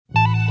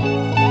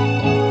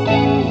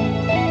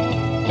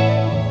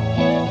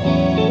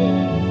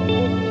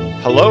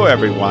Hello,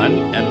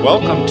 everyone, and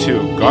welcome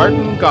to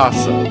Garden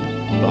Gossip,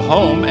 the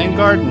home and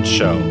garden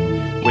show,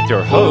 with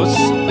your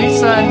hosts,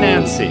 Lisa and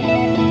Nancy,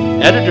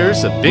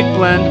 editors of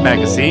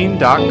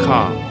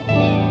BigBlendMagazine.com.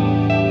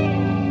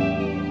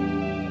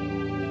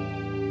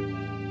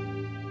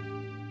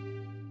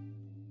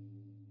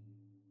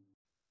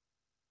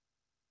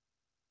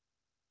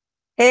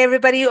 Hey,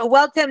 everybody.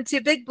 Welcome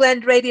to Big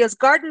Blend Radio's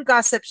Garden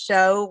Gossip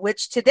Show,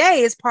 which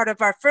today is part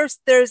of our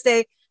first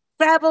Thursday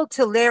Travel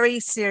Tulare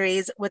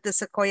series with the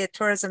Sequoia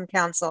Tourism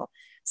Council.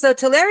 So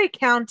Tulare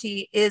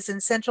County is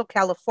in Central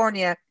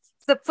California.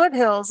 It's the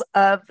foothills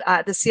of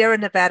the Sierra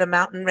Nevada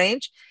mountain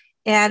range.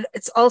 And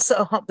it's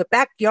also the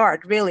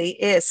backyard really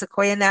is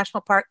Sequoia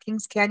National Park,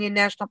 Kings Canyon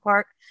National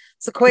Park,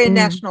 Sequoia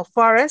National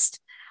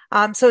Forest.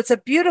 So it's a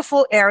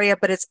beautiful area,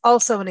 but it's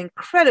also an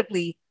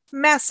incredibly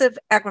massive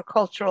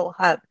agricultural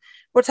hub.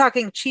 We're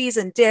talking cheese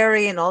and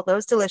dairy and all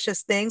those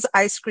delicious things,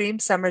 ice cream,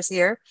 summer's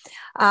here.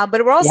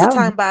 But we're also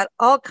talking about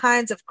all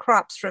kinds of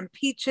crops from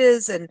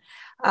peaches and,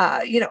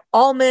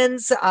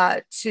 almonds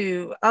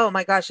to, oh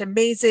my gosh,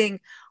 amazing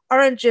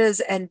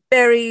oranges and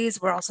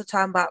berries. We're also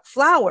talking about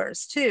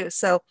flowers too.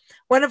 So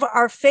one of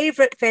our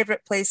favorite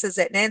places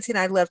that Nancy and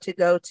I love to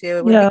go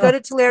to, when we go to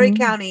Tulare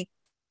County,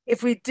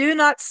 if we do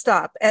not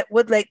stop at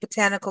Woodlake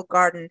Botanical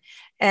Garden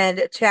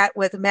and chat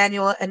with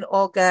Manuel and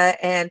Olga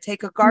and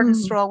take a garden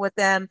stroll with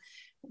them,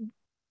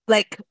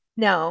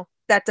 no,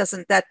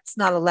 that's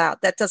not allowed.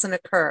 That doesn't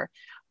occur.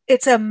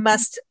 It's a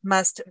must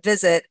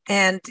visit.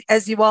 And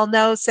as you all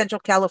know, Central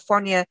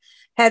California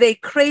had a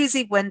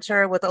crazy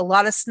winter with a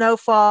lot of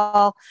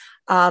snowfall.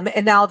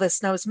 And now the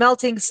snow's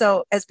melting.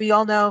 So as we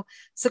all know,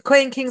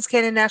 Sequoia and Kings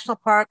Canyon National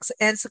Parks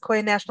and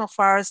Sequoia National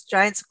Forest,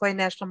 Giant Sequoia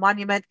National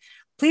Monument,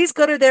 please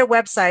go to their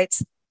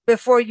websites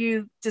before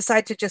you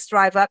decide to just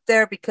drive up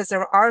there, because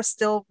there are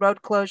still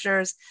road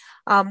closures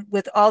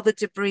with all the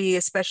debris,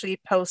 especially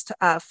post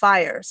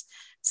fires.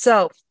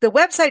 So the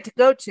website to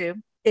go to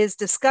is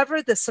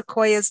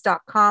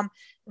discoverthesequoias.com.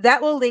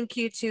 That will link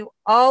you to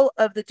all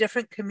of the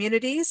different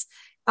communities,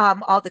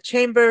 all the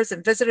chambers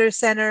and visitor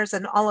centers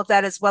and all of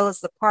that, as well as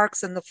the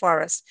parks and the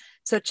forest.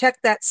 So check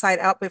that site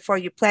out before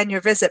you plan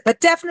your visit, but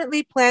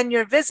definitely plan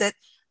your visit,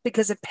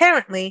 because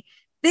apparently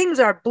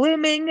things are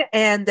blooming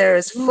and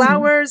there's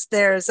flowers,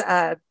 there's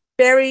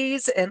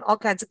berries and all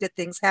kinds of good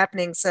things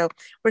happening. So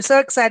we're so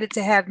excited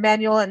to have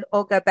Manuel and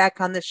Olga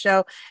back on the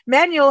show.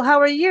 Manuel,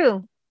 how are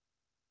you?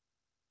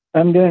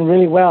 I'm doing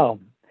really well,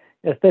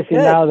 especially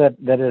now that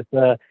it's,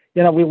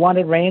 we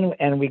wanted rain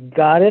and we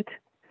got it.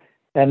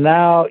 And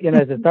now,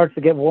 as it starts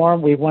to get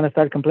warm, we want to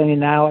start complaining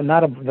now,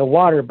 not of the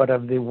water, but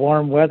of the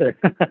warm weather.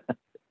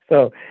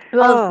 So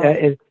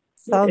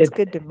sounds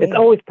good to me. It's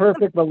always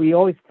perfect, but we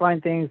always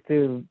find things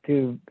to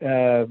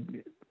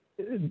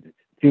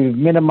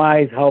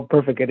minimize how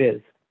perfect it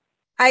is.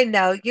 I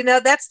know,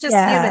 that's just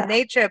human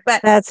nature,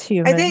 but that's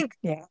human. I think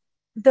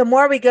the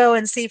more we go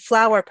and see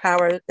flower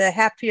power, the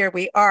happier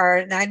we are.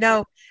 And I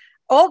know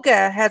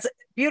Olga has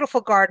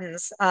beautiful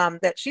gardens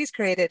that she's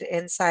created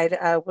inside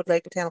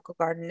Woodlake Botanical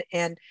Garden,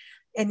 and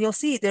you'll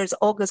see there's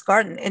Olga's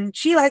garden, and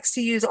she likes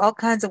to use all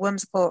kinds of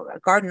whimsical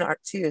garden art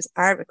too, as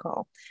I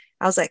recall.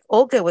 I was like,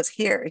 Olga was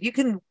here. You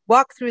can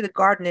walk through the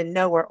garden and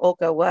know where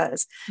Olga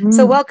was.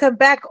 So welcome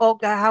back,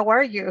 Olga. How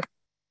are you?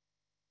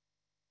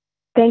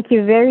 Thank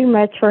you very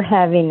much for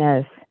having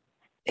us.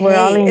 We're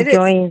all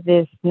enjoying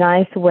this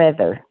nice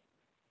weather.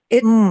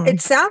 It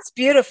sounds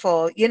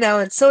beautiful,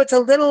 and so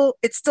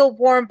it's still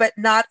warm, but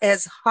not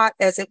as hot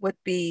as it would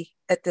be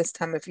at this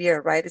time of year,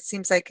 right? It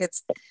seems like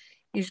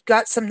you've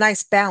got some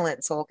nice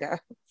balance, Olga,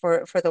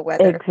 for the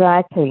weather.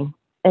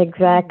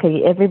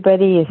 Exactly.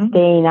 Everybody is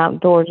staying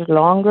outdoors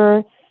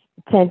longer,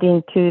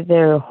 tending to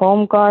their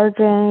home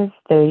gardens,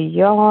 their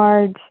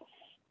yards.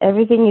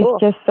 Everything is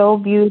just so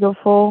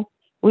beautiful.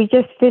 We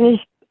just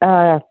finished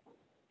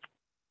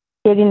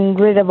getting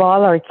rid of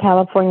all our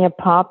California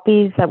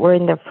poppies that were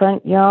in the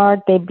front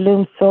yard. They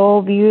bloom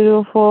so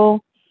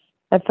beautiful.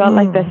 I felt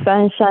like the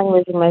sunshine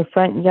was in my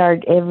front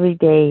yard every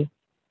day.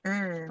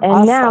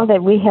 And now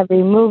that we have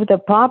removed the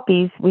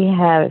poppies, we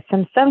have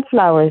some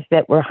sunflowers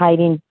that were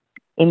hiding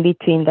in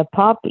between the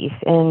poppies,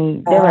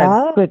 and they're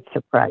a good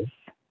surprise.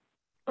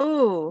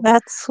 Oh,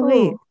 that's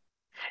sweet.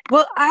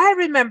 Well, I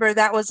remember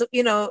that was,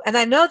 and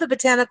I know the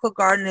Botanical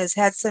Garden has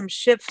had some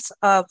shifts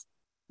of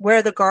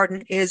where the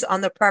garden is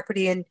on the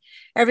property, and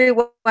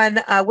everyone,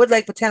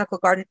 Woodlake Botanical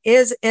Garden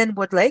is in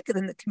Woodlake,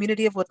 in the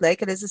community of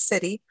Woodlake. It is a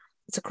city.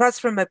 It's across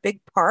from a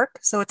big park,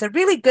 so it's a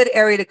really good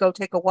area to go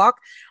take a walk,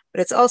 but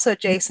it's also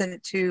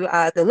adjacent to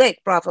the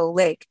lake, Bravo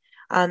Lake.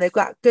 They've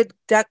got good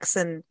ducks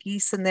and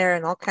geese in there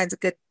and all kinds of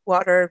good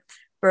water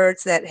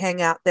birds that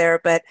hang out there.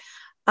 But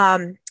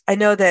I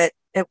know that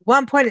at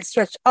one point it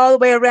stretched all the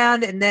way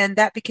around, and then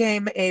that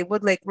became a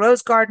Woodlake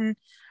Rose Garden.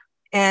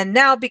 And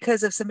now,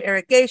 because of some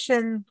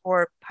irrigation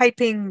or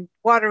piping,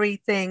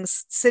 watery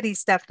things, city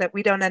stuff that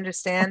we don't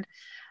understand,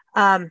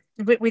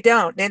 we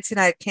don't. Nancy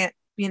and I can't,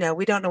 we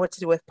don't know what to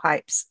do with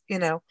pipes,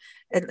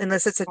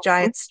 unless it's a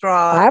giant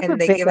straw and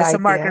they give us a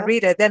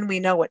margarita, then we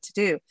know what to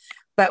do.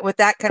 But with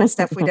that kind of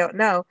stuff, we don't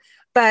know.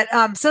 But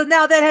so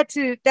now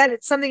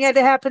something had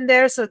to happen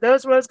there. So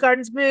those rose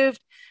gardens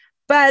moved.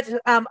 But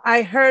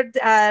I heard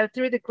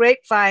through the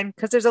grapevine,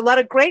 because there's a lot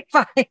of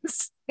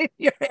grapevines in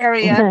your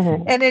area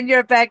and in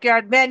your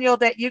backyard, Manuel,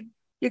 that you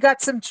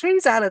got some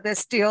trees out of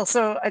this deal.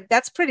 So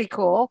that's pretty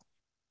cool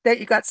that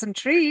you got some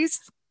trees.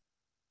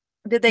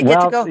 Did they get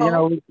to go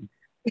home?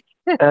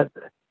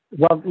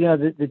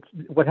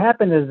 What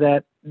happened is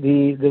that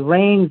the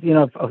rains,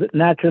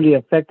 naturally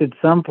affected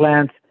some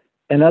plants,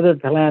 and other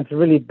plants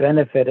really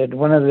benefited.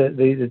 One of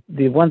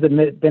the ones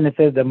that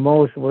benefited the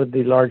most were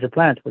the larger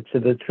plants, which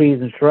are the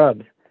trees and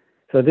shrubs.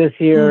 So this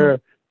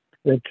year,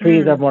 the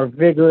trees are more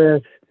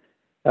vigorous.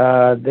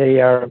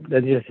 They're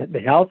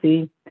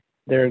healthy.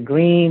 They're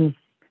green.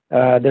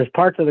 There's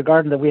parts of the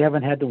garden that we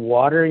haven't had to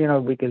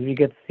water, because we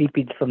get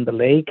seepage from the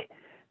lake.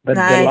 But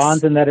the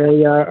lawns in that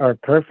area are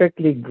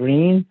perfectly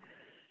green.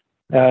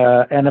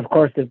 And of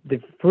course,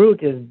 the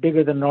fruit is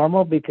bigger than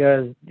normal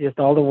because just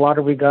all the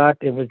water we got,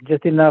 it was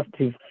just enough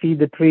to feed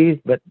the trees,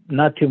 but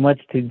not too much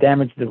to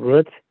damage the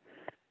roots.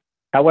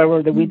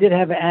 However, we did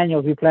have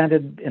annuals. We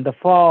planted in the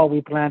fall.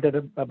 We planted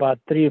about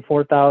 3,000 or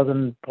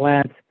 4,000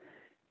 plants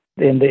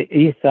in the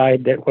east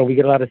side where we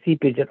get a lot of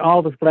seepage, and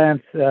all those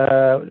plants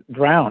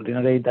drowned.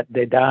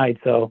 They died.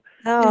 So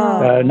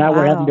now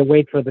we're having to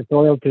wait for the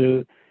soil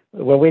to.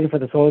 We're waiting for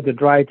the soil to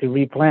dry to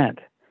replant.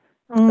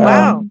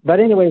 Wow. But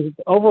anyways,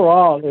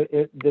 overall,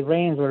 the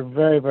rains were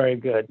very, very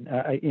good.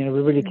 We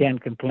really can't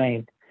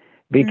complain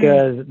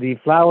because the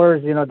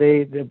flowers,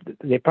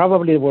 they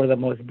probably were the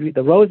most.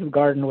 The rose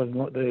garden was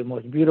the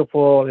most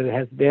beautiful it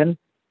has been.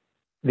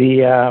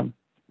 The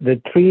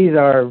trees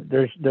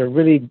they're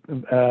really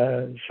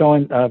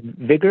showing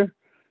vigor,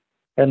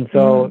 and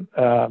so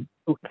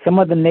some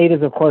of the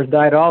natives, of course,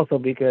 died also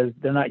because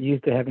they're not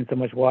used to having so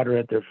much water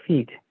at their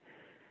feet.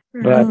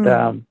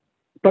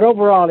 But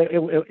overall,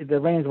 the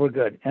rains were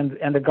good,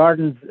 and the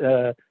gardens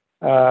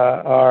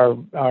are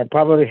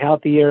probably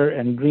healthier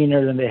and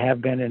greener than they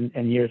have been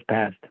in years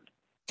past.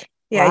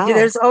 Yeah,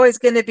 there's always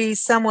going to be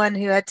someone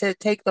who had to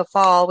take the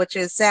fall, which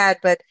is sad.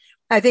 But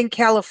I think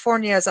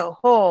California as a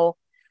whole,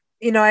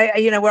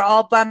 we're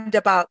all bummed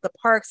about the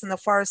parks and the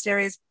forest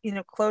areas,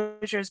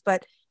 closures.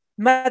 But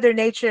Mother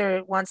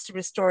Nature wants to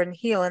restore and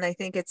heal, and I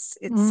think it's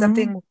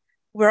something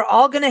we're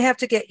all going to have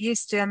to get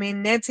used to. I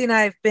mean, Nancy and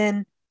I have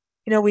been.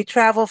 We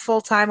travel full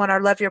time on our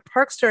Love Your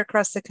Parks tour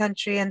across the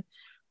country. And,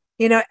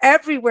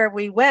 everywhere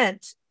we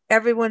went,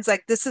 everyone's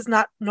like, this is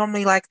not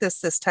normally like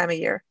this time of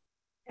year.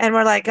 And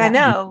we're like, I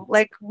know,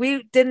 like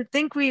we didn't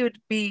think we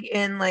would be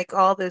in like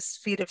all this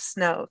feet of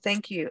snow.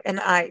 Thank you. And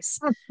ice.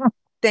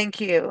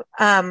 Thank you.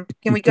 Can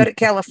we go to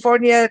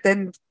California?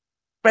 Then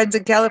friends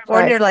in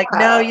California are like,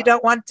 no, you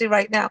don't want to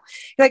right now.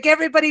 Like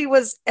everybody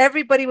was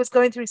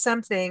going through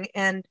something.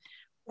 And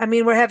I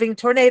mean, we're having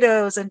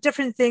tornadoes and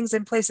different things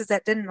in places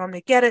that didn't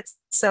normally get it.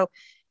 So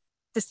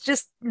it's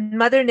just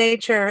Mother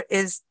Nature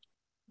is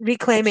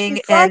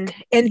reclaiming and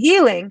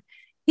healing.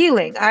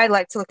 I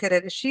like to look at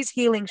it as she's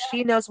healing.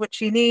 She knows what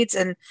she needs.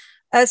 And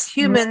us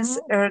humans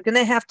are going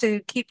to have to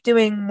keep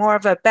doing more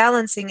of a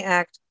balancing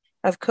act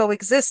of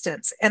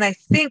coexistence. And I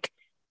think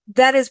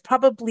that is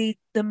probably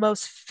the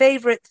most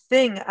favorite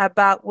thing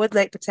about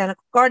Woodlake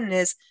Botanical Garden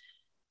is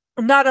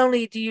not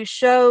only do you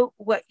show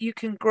what you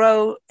can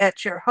grow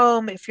at your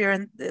home if you're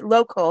in the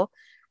local,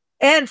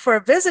 and for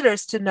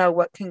visitors to know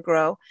what can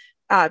grow,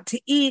 to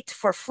eat,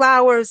 for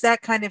flowers,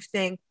 that kind of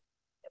thing,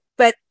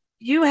 but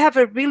you have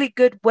a really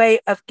good way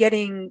of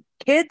getting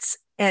kids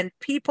and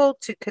people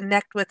to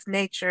connect with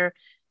nature,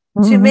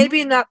 to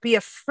maybe not be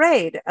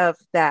afraid of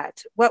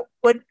that.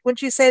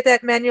 Wouldn't you say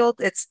that, Manuel?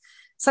 It's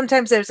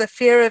sometimes there's a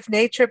fear of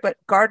nature, but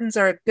gardens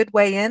are a good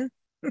way in.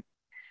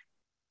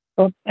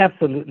 Oh,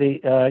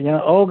 absolutely.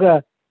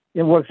 Olga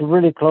works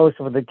really close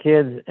with the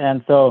kids,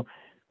 and so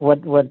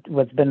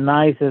what's been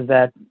nice is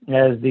that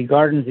as the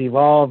gardens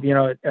evolve,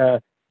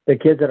 the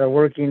kids that are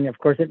working, of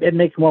course, it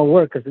makes more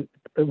work because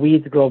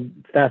weeds grow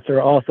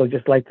faster, also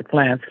just like the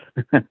plants.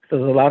 So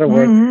there's a lot of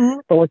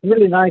work. But what's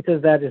really nice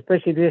is that,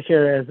 especially this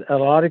year, as a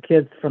lot of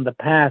kids from the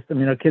past,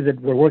 kids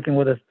that were working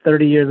with us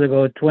 30 years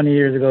ago, 20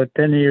 years ago,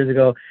 10 years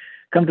ago,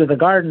 come to the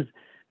gardens.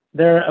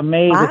 They're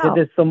amazed. Wow.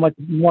 It's so much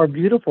more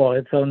beautiful.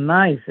 It's so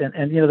nice.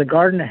 And the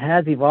garden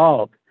has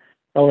evolved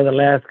over the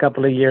last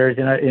couple of years.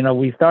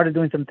 We started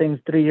doing some things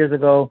 3 years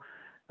ago.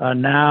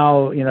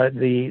 Now,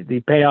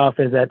 the payoff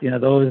is that,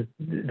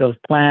 those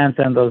plants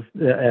and those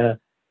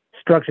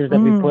structures that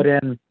we put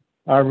in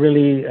are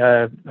really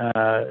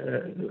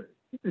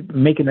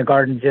making the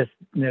garden just,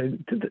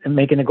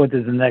 making it go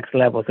to the next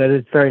level. So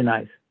it's very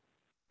nice.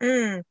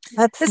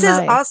 This is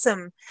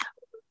awesome.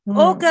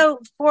 Olga,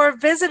 for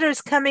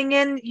visitors coming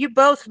in, you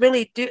both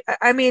really do.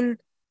 I mean,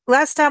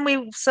 last time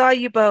we saw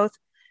you both,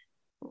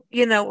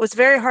 it was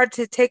very hard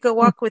to take a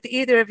walk with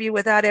either of you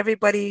without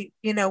everybody,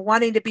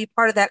 wanting to be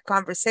part of that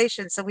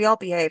conversation. So we all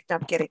behaved. No,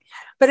 I'm kidding.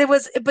 But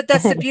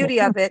that's the beauty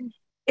of it,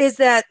 is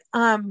that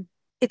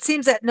it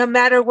seems that no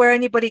matter where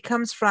anybody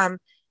comes from,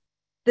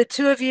 the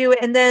two of you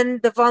and then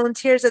the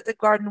volunteers at the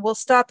garden will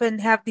stop and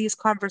have these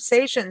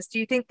conversations. Do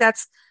you think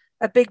that's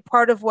a big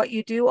part of what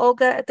you do,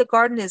 Olga, at the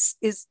garden is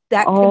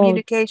that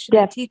communication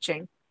and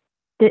teaching?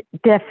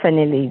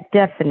 Definitely.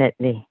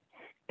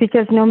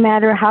 Because no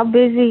matter how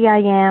busy I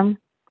am,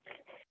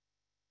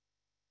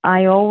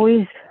 I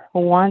always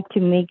want to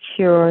make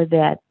sure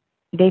that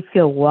they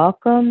feel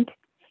welcomed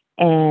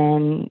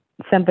and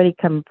somebody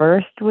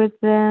conversed with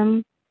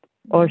them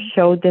or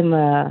showed them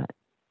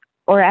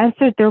or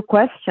answered their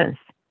questions.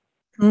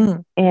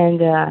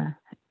 And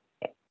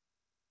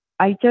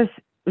I just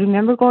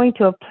remember going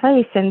to a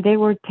place and they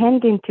were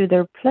tending to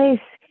their place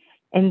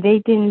and they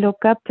didn't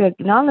look up to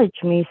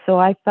acknowledge me. So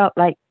I felt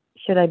like,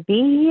 should I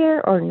be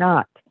here or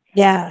not?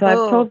 Yeah. So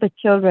I've told the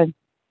children,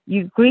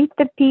 you greet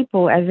the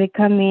people as they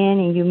come in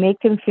and you make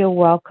them feel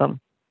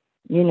welcome.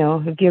 You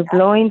know, if you're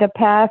blowing the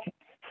path,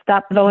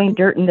 stop blowing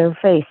dirt in their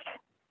face,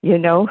 you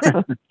know.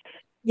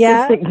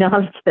 Just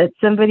acknowledge that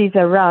somebody's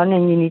around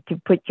and you need to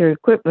put your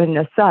equipment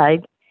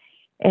aside.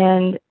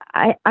 And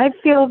I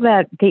feel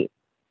that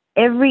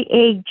every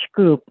age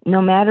group,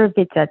 no matter if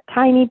it's a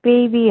tiny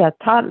baby, a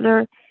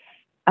toddler,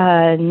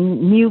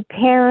 new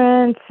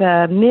parents,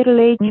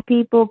 middle-aged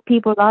people,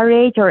 people our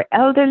age, or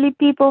elderly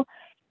people,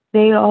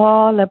 they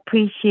all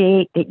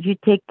appreciate that you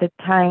take the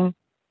time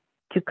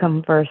to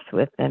converse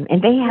with them.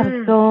 And they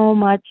have so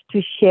much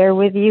to share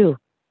with you.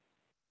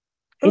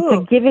 It's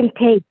a give and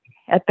take.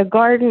 At the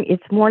garden,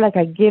 it's more like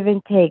a give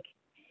and take.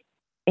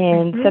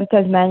 And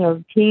sometimes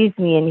Manuel teases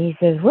me and he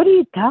says, what do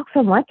you talk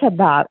so much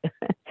about?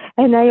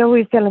 And I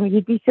always tell him,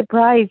 you'd be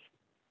surprised.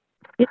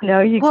 You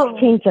know, you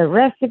change a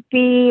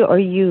recipe or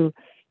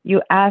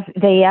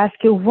they ask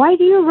you, why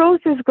do your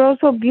roses grow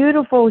so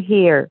beautiful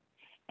here?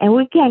 And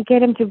we can't get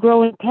them to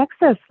grow in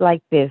Texas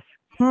like this.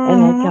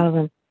 And I tell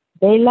them,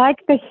 they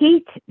like the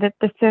heat that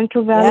the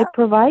Central Valley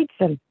provides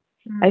them.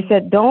 I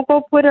said, don't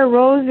go put a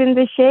rose in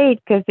the shade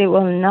because it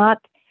will not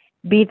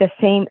be the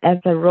same as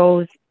a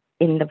rose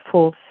in the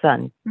full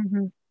sun.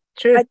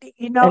 True.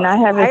 And I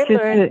have a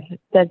sister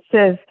that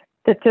says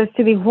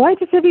to me, why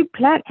does every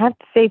plant have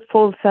to say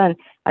full sun?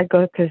 I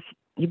go, because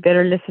you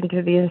better listen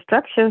to the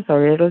instructions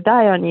or it'll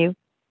die on you.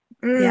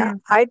 Yeah,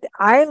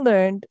 I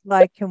learned,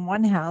 like in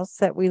one house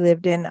that we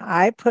lived in,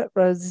 I put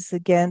roses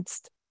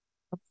against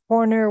a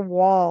corner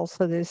wall.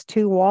 So there's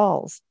two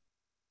walls.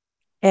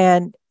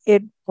 And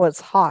it was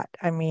hot.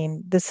 I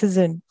mean, this is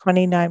in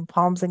 29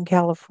 Palms in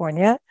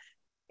California.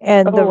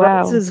 And the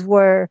roses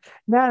were,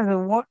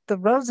 the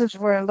roses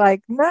were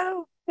like,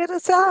 no, get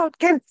us out.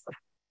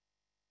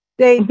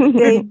 They,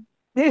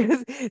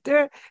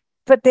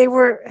 but they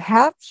were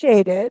half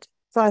shaded.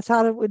 So I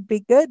thought it would be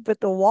good, but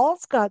the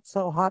walls got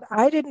so hot.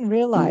 I didn't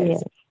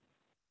realize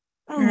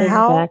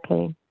how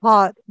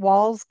hot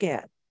walls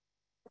get,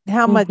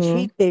 how much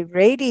heat they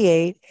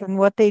radiate and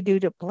what they do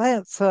to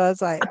plants. So I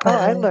was like,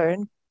 I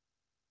learned.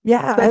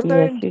 Yeah, I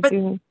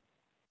learned.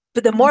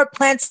 But the more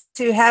plants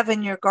you have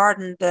in your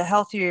garden, the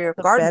healthier your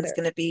garden is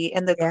going to be.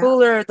 And the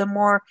cooler,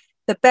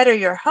 the better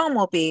your home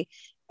will be.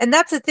 And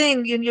that's the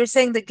thing. You're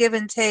saying the give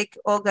and take,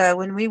 Olga,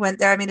 when we went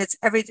there. I mean, it's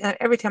every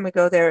time we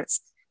go there,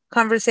 it's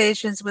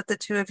conversations with the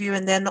two of you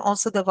and then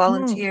also the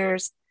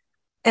volunteers.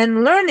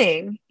 And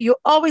learning, you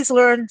always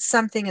learn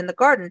something in the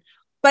garden,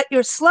 but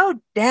you're slowed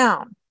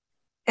down.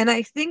 And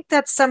I think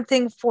that's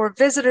something for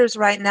visitors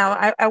right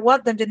now. I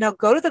want them to know,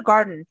 go to the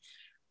garden.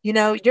 You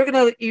know,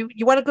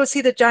 you want to go see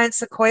the giant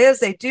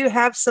sequoias. They do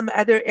have some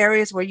other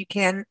areas where you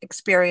can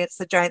experience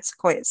the giant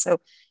sequoias.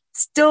 So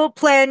still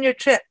plan your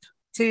trip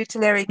to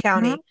Tulare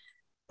County.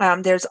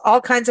 There's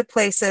all kinds of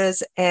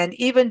places, and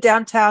even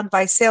downtown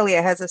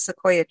Visalia has a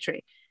sequoia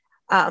tree.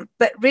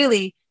 But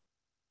really,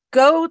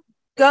 go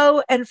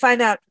and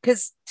find out,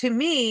 because to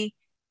me,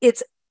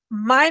 it's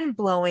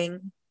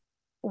mind-blowing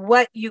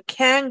what you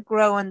can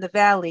grow in the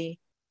valley.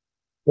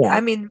 Yeah.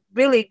 I mean,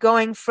 really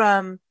going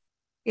from,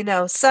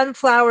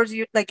 sunflowers,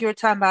 like you were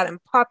talking about,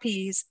 and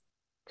poppies,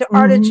 to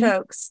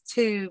artichokes,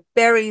 to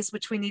berries,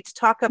 which we need to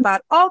talk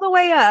about, all the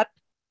way up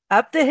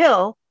the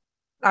hill.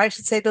 I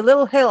should say the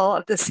little hill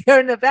of the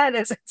Sierra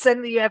Nevadas, and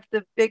suddenly you have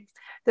the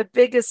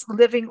biggest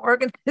living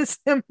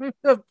organism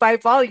by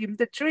volume,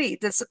 the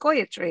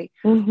sequoia tree.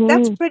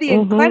 That's pretty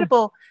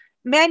incredible.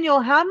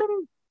 Manuel,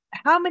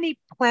 how many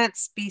plant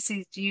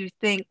species do you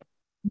think?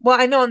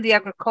 Well, I know on the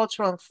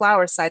agricultural and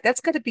flower side,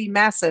 that's going to be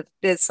massive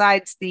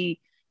besides the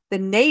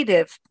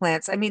native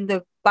plants. I mean,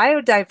 the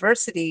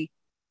biodiversity,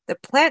 the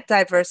plant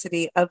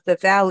diversity of the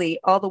valley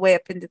all the way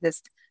up into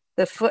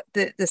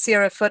the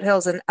Sierra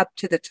foothills and up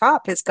to the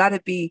top has got to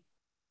be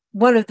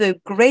one of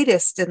the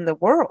greatest in the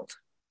world,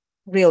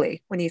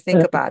 really, when you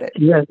think about it.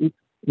 Yes,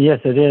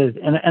 it is.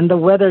 And the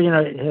weather,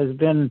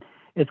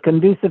 it's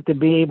conducive to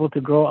be able to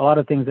grow a lot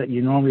of things that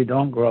you normally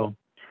don't grow.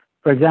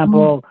 For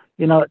example,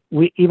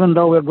 even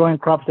though we're growing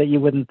crops that you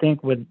wouldn't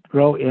think would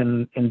grow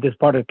in this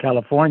part of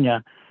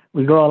California,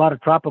 we grow a lot of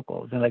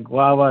tropicals, like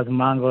guavas,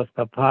 mangoes,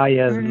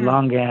 papayas,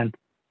 longan,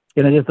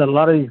 just a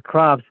lot of these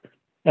crops,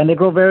 and they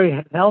grow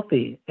very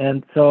healthy.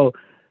 And so,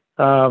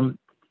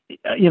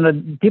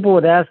 people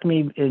would ask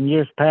me in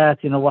years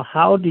past, well,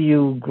 how do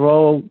you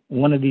grow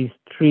one of these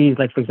trees,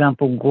 like, for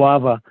example,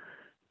 guava,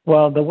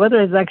 Well, the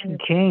weather has actually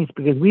changed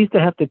because we used to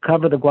have to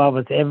cover the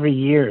guavas every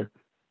year.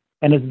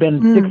 And it's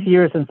been 6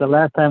 years since the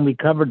last time we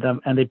covered them,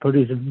 and they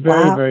produce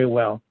very, very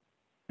well.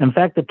 In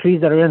fact, the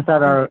trees that are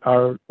inside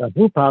our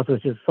hoop house,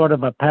 which is sort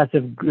of a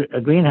passive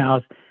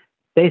greenhouse,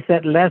 they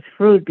set less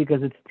fruit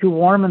because it's too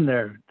warm in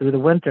there through the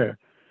winter.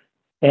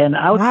 And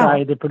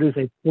outside, they produce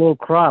a full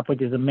crop,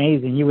 which is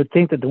amazing. You would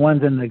think that the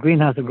ones in the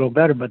greenhouse would grow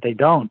better, but they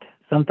don't.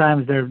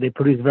 Sometimes they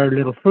produce very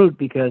little fruit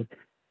because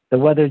the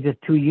weather is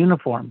just too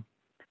uniform.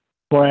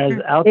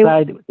 Whereas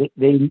outside,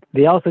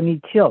 they also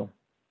need chill.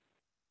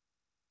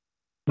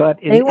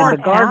 But in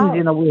the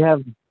gardens, we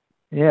have,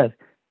 yes.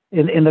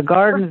 In the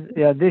gardens,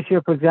 this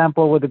year, for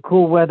example, with the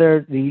cool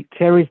weather, the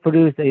cherries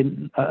produce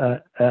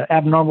a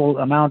abnormal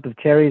amount of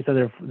cherries,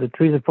 so the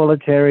trees are full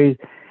of cherries.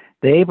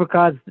 The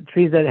apricots, the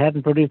trees that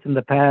hadn't produced in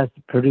the past,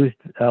 produced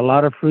a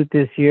lot of fruit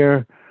this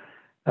year.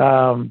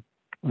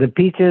 The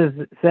peaches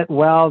set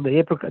well.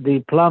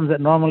 The plums that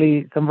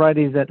normally, some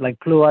varieties that like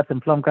pluots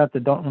and plumcocks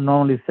that don't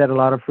normally set a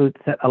lot of fruit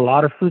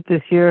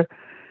this year.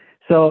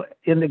 So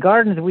in the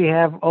gardens, we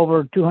have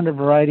over 200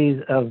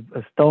 varieties of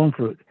stone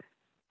fruit.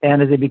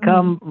 And as they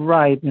become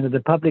ripe,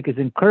 the public is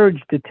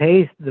encouraged to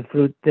taste the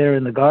fruit there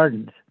in the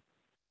gardens.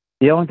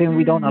 The only thing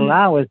we don't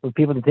allow is for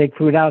people to take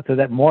fruit out so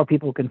that more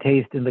people can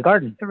taste in the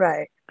garden.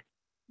 Right.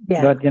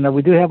 Yeah. But,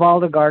 we do have all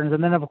the gardens.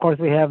 And then, of course,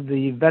 we have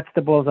the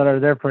vegetables that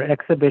are there for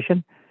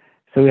exhibition.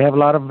 So we have a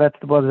lot of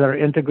vegetables that are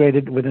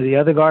integrated within the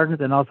other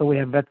gardens. And also we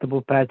have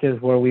vegetable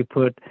patches where we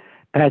put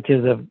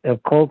patches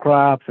of cold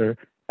crops or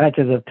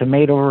patches of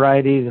tomato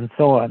varieties and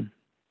so on.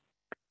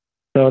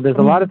 So there's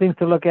a lot of things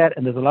to look at,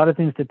 and there's a lot of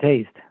things to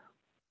taste.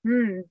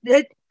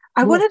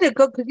 I wanted to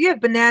go because you have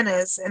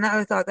bananas, and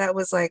I thought that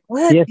was like,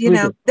 what?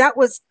 Yes, that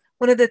was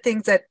one of the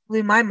things that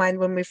blew my mind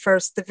when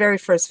the very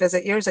first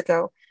visit years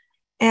ago.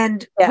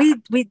 And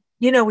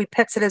we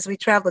pet sit as we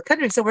travel the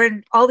country. So we're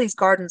in all these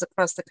gardens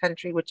across the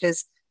country, which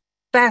is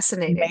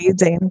fascinating.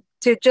 Amazing.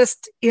 To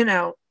just,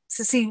 to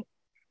see.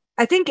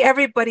 I think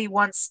everybody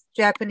wants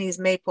Japanese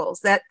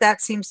maples.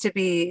 That seems to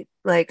be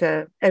like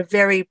a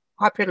very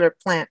popular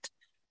plant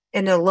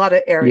in a lot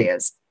of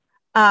areas.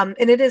 And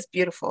it is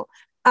beautiful.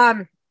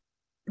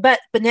 But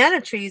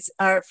banana trees,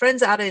 our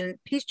friends out in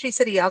Peachtree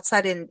City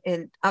outside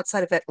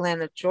of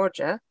Atlanta,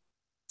 Georgia.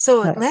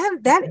 So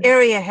that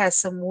area has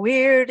some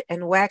weird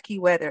and wacky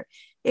weather.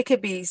 It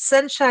could be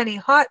sunshiny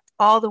hot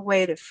all the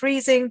way to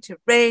freezing, to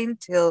rain,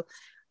 till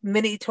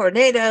mini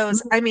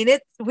tornadoes. I mean,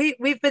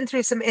 we've been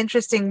through some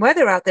interesting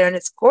weather out there, and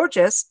it's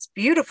gorgeous. It's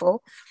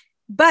beautiful.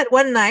 But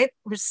one night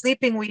we're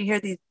sleeping, we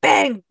hear these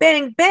bang,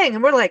 bang, bang,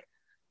 and we're like,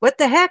 what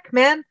the heck,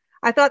 man?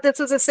 I thought this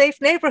was a safe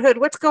neighborhood.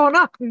 What's going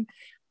on?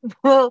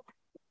 Well,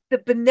 the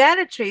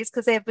banana trees,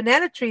 because they have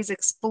banana trees,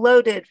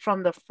 exploded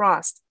from the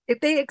frost. If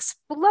they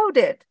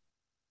exploded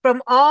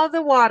from all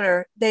the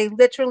water, they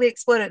literally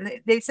exploded.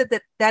 And they said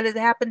that had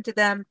happened to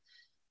them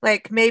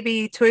like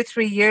maybe 2 or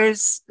 3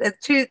 years,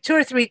 two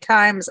or three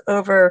times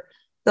over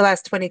the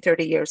last 20,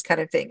 30 years kind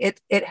of thing.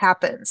 It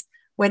happens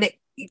when it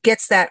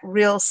gets that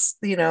real,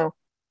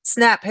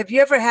 snap. Have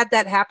you ever had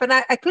that happen?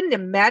 I couldn't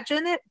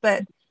imagine it,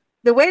 but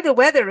the way the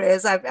weather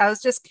is, I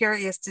was just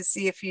curious to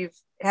see if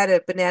you've had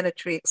a banana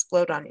tree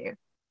explode on you.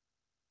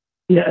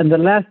 Yeah, in the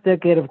last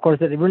decade, of course,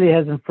 it really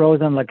hasn't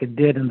frozen like it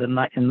did in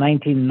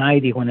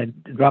 1990 when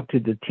it dropped to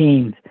the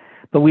teens.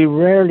 But we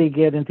rarely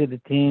get into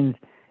the teens.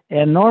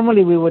 And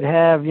normally we would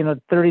have,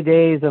 30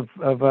 days of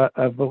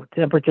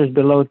temperatures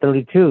below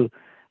 32.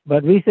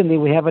 But recently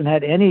we haven't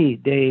had any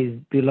days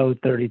below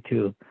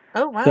 32.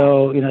 Oh, wow.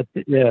 So,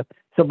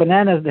 so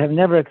bananas have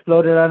never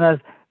exploded on us.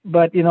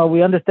 But,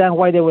 we understand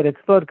why they would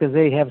explode because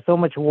they have so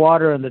much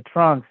water in the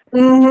trunks.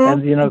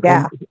 And,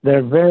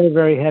 they're very,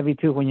 very heavy,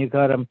 too, when you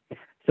cut them.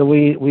 So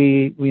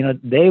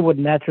they would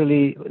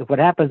naturally, what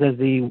happens is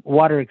the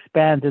water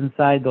expands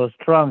inside those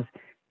trunks.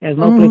 There's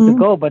no place to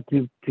go but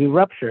to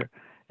rupture.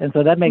 And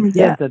so that makes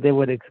sense that they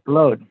would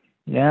explode.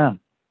 Yeah.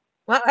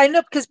 Well, I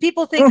know because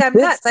people think I'm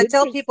nuts. I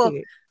tell people,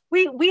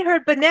 we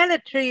heard banana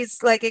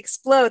trees like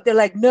explode. They're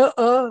like, no,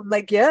 I'm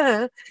like,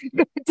 yeah.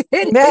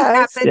 It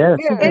happened. Yes,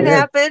 it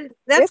happened.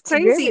 That's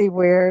crazy. Really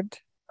weird.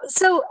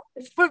 So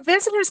for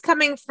visitors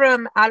coming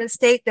from out of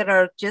state that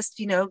are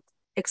just,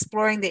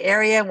 exploring the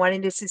area and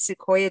wanting to see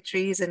sequoia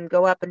trees and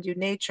go up and do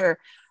nature,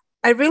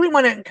 I really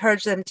want to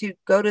encourage them to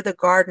go to the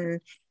garden.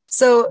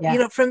 So,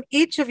 from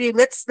each of you,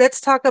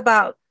 let's talk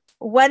about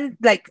one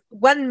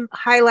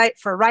highlight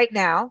for right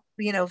now,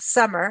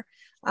 summer,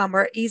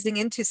 or easing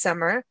into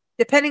summer,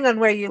 depending on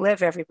where you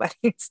live, everybody,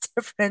 it's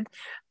different.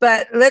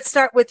 But let's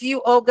start with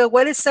you, Olga.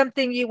 What is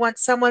something you want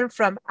someone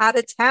from out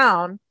of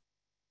town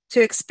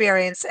to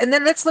experience? And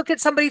then let's look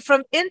at somebody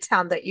from in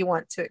town that you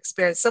want to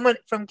experience, someone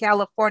from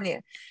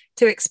California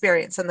to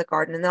experience in the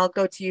garden. And I'll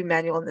go to you,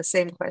 Manuel, in the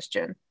same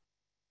question.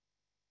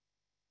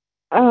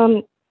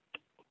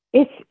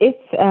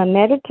 It's a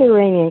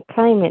Mediterranean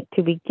climate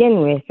to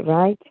begin with,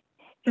 right?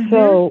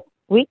 So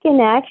we can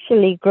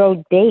actually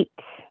grow dates,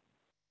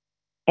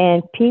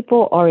 and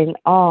people are in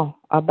awe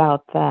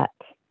about that.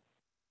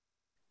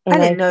 And I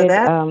didn't know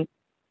that.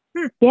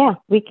 Yeah,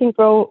 we can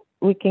grow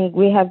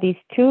we have these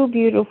two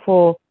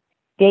beautiful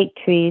date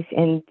trees,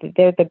 and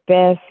they're the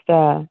best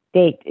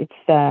date. It's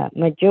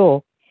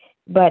Majul.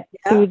 But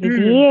through the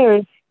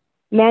years,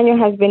 Manuel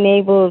has been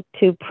able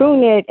to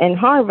prune it and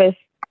harvest,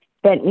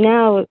 but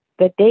now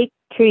the date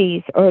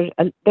trees, or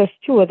there's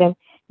two of them,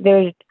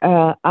 they're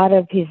out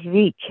of his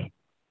reach.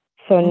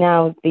 So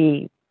now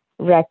the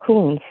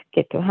raccoons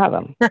get to have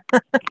them.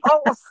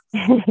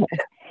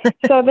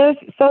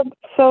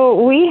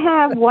 So we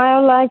have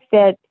wildlife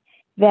that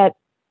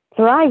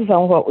thrives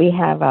on what we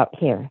have out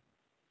here.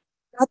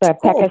 The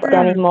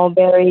Pakistani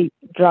mulberry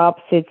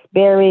drops its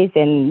berries,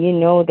 and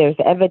there's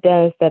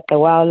evidence that the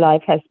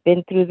wildlife has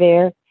been through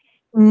there.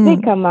 They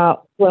come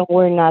out when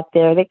we're not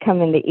there. They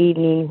come in the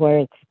evening where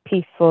it's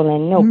peaceful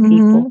and no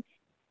people.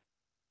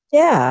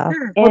 Yeah,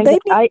 and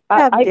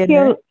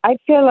I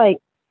feel like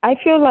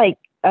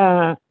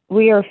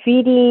we are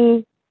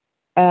feeding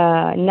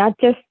not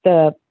just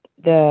the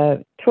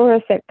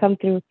tourists that come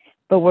through,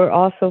 but we're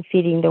also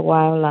feeding the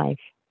wildlife,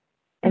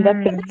 and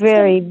that's a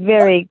very,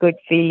 very good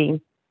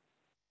feeling.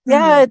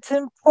 Yeah, it's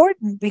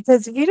important,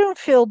 because if you don't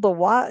feel the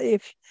wild,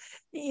 if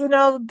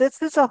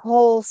this is a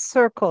whole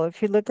circle.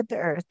 If you look at the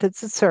earth,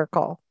 it's a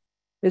circle,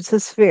 it's a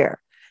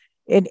sphere,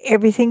 and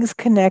everything's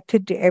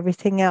connected to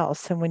everything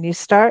else. And when you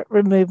start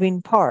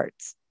removing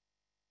parts,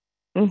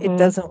 it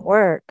doesn't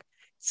work.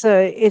 So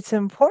it's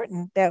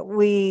important that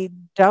we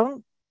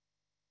don't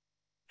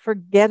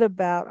forget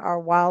about our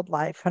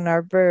wildlife and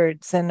our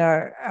birds and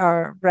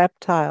our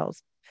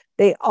reptiles.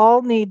 They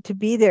all need to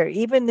be there,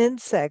 even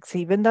insects,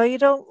 even though you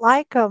don't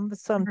like them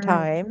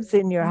sometimes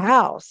in your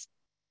house.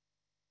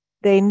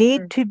 They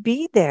need to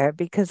be there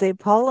because they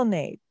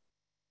pollinate.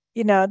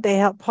 They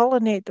help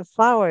pollinate the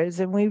flowers,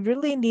 and we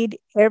really need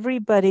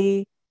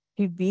everybody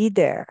to be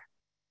there.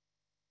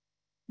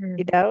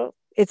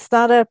 It's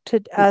not up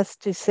to us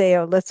to say,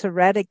 oh, let's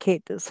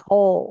eradicate this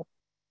whole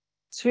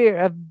sphere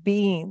of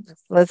beings.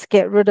 Let's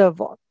get rid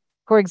of,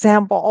 for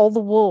example, all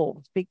the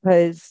wolves,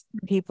 because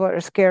people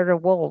are scared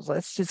of wolves.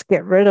 Let's just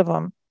get rid of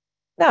them.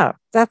 No,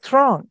 that's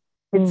wrong.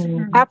 It's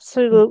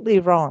absolutely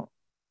wrong.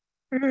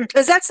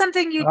 Is that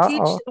something you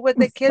teach with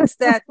the kids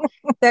that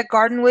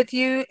garden with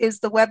you? Is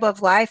the web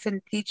of life,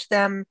 and teach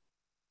them,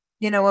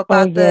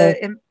 about the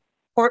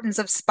importance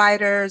of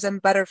spiders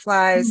and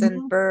butterflies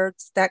and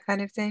birds, that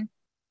kind of thing?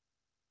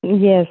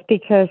 Yes,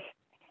 because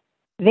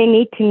they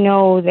need to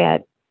know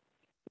that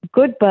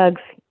good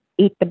bugs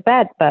eat the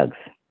bad bugs.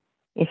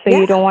 And so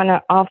you don't want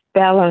to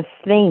off-balance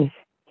things.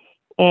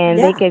 And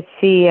they could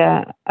see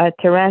a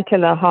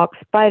tarantula hawk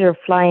spider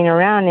flying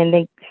around, and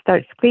they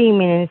start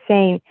screaming and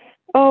saying,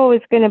 oh,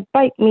 it's going to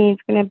bite me,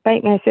 it's going to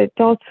bite me. I said,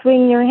 don't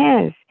swing your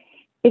hands.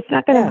 It's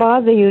not going to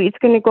bother you. It's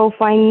going to go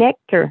find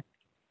nectar,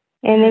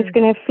 and it's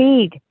going to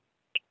feed.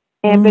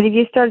 And But if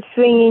you start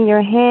swinging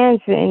your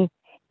hands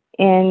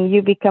and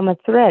you become a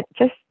threat,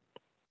 just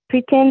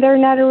pretend they're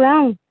not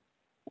around.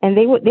 And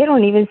they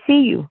don't even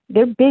see you.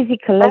 They're busy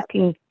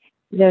collecting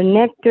their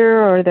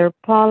nectar or their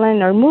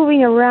pollen, or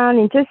moving around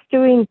and just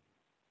doing,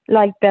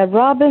 like the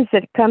robins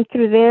that come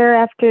through there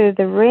after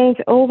the rains.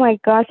 Oh my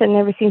gosh, I've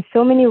never seen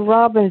so many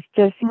robins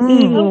just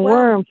eating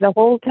worms the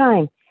whole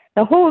time.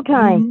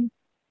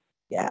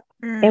 Yeah.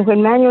 And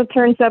when Manuel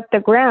turns up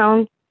the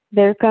ground,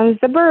 there comes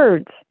the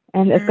birds,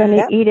 and they're going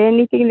to eat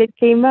anything that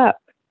came up.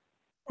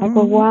 I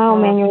go, wow,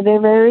 Manuel,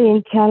 they're very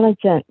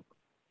intelligent.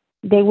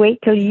 They wait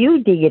till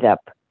you dig it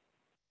up.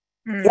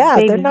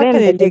 Yeah, they're not going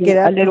to dig it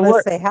up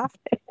unless they have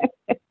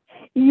to.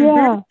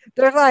 Yeah.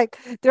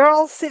 They're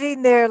all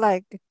sitting there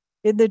like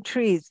in the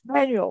trees.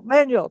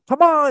 Manuel,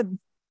 come on.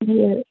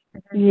 Yes.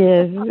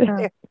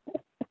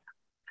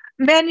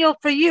 Manuel,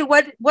 for you,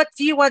 what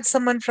do you want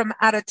someone from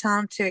out of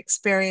town to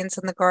experience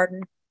in the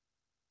garden?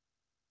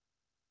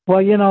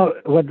 Well,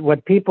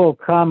 what people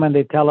come and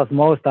they tell us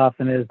most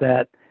often is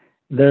that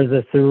there's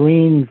a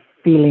serene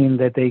feeling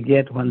that they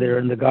get when they're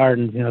in the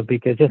gardens,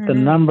 because just the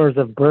numbers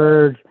of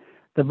birds,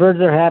 the birds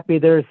are happy,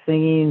 they're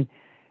singing.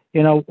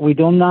 We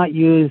do not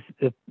use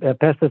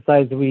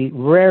pesticides. We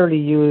rarely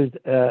use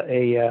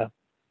a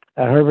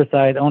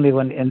herbicide, only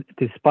when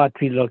to spot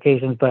treated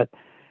locations. But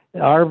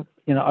our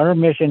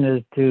mission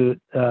is to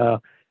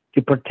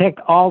protect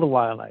all the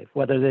wildlife,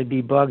 whether they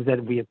be bugs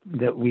that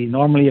we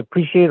normally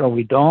appreciate or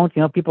we don't.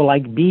 People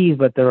like bees,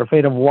 but they're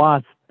afraid of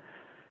wasps.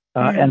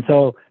 And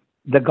so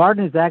the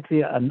garden is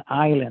actually an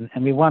island,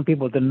 and we want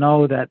people to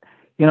know that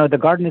the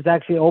garden is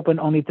actually open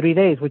only 3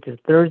 days, which is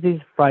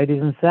Thursdays,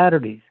 Fridays, and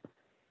Saturdays.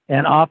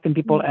 And often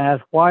people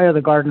ask, why are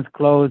the gardens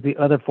closed the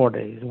other 4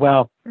 days?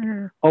 Well,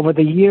 over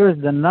the years,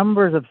 the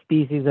numbers of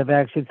species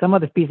some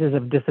of the species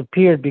have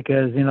disappeared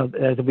because,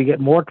 as we get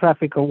more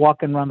traffic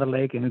walking around the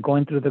lake and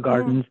going through the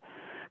gardens,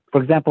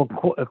 for example,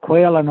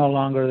 quail are no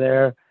longer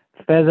there,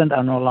 pheasant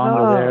are no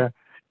longer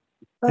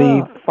there.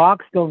 The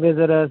fox still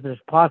visit us,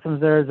 there's possums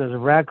there's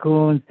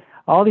raccoons,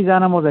 all these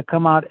animals that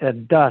come out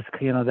at dusk,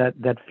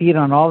 that feed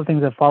on all the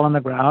things that fall on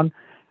the ground.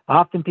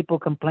 Often people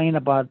complain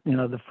about,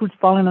 the fruits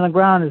falling on the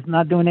ground is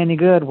not doing any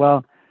good.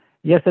 Well,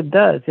 yes, it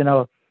does.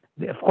 Of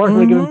course,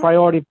 we're giving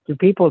priority to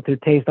people to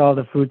taste all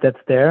the fruit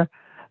that's there.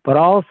 but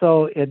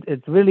also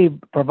it's really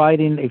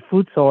providing a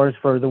food source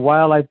for the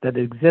wildlife that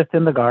exists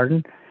in the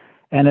garden.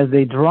 And as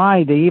they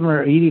dry, they even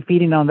are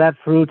feeding on that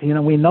fruit.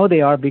 We know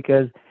they are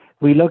because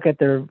we look at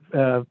their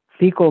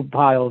fecal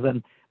piles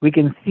and we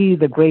can see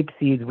the grape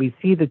seeds. We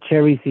see the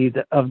cherry seeds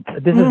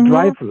this is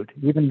dry fruit.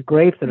 Even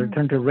grapes that are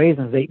turned to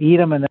raisins, they eat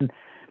them. And then,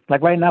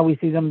 like right now, we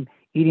see them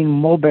eating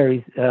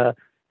mulberries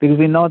because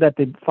we know that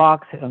the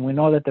fox and we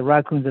know that the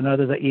raccoons and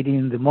others are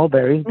eating the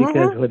mulberries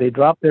because when they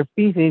drop their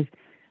feces,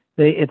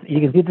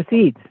 you can see the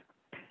seeds.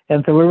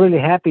 And so we're really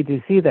happy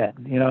to see that,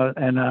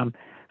 and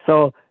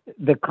so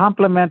the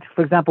complement,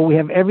 for example, we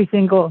have every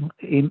single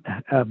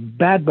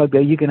bad bug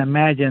that you can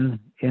imagine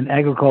in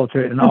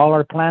agriculture in all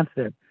our plants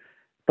there.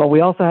 But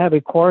we also have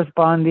a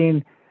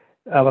corresponding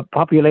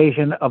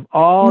population of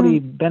all the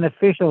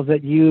beneficials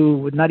that you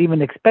would not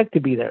even expect to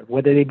be there,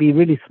 whether they be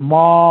really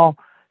small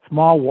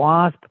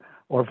wasps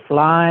or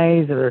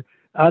flies or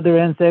other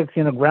insects,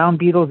 ground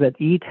beetles that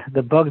eat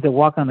the bugs that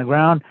walk on the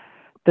ground.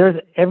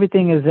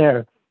 Everything is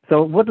there.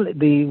 So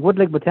the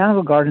Woodlake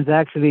Botanical Garden is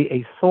actually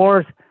a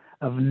source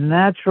of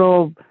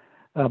natural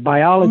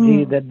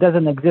biology that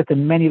doesn't exist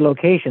in many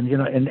locations,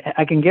 and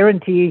I can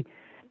guarantee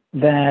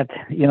that,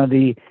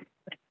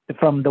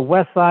 from the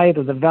west side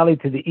of the valley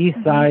to the east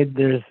side,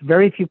 there's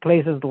very few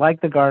places like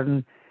the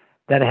garden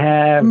that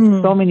have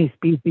so many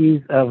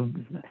species of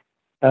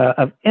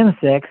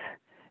insects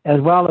as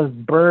well as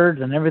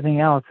birds and everything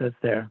else that's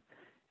there.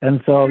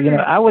 And so,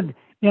 I would,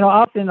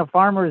 often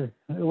farmers,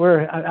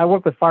 I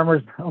work with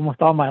farmers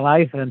almost all my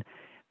life, and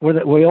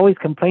we always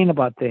complain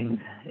about things.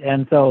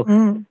 And so,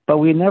 but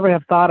we never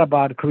have thought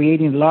about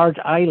creating large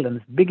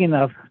islands big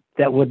enough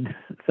that would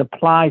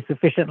supply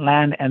sufficient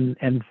land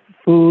and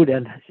food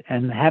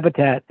and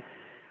habitat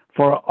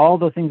for all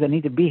those things that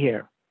need to be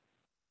here.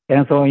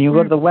 And so when you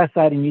go to the west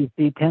side and you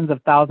see tens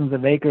of thousands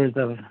of acres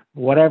of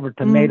whatever,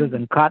 tomatoes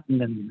and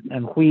cotton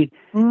and wheat,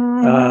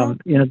 those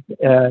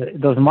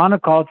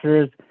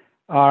monocultures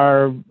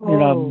are,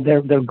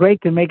 they're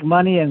great to make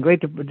money and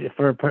great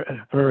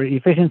for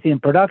efficiency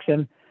and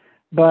production.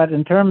 But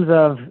in terms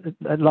of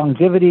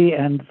longevity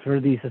and for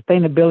the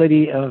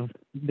sustainability of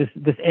this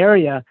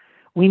area,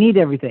 we need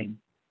everything.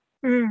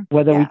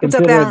 Whether we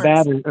consider it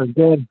bad or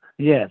good,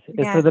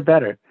 it's for the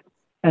better.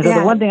 And so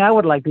the one thing I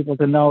would like people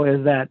to know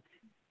is that,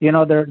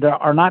 there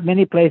are not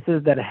many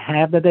places that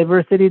have the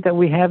diversity that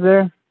we have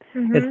there.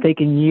 It's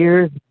taken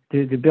years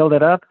to build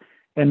it up.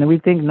 And we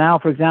think now,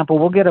 for example,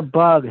 we'll get a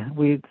bug.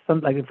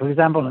 For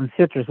example, in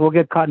citrus, we'll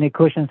get cottony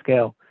cushion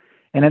scale.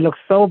 And it looks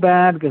so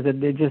bad because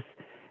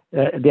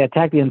they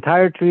attack the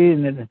entire tree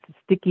and it's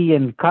sticky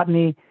and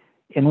cottony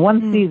in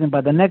one season.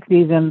 But the next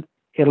season,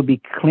 it'll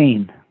be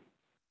clean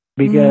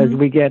because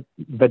we get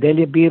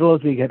Bedelia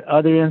beetles, we get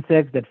other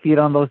insects that feed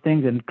on those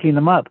things and clean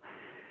them up.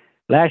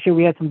 Last year,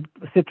 we had some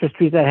citrus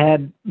trees that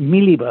had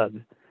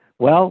mealybugs.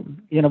 Well,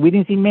 we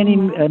didn't see many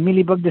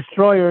mealybug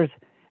destroyers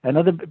and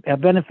other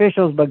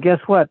beneficials, but guess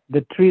what?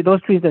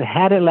 Those trees that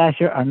had it last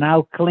year are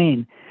now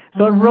clean.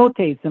 So it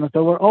rotates,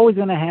 so we're always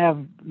going to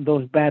have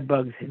those bad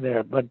bugs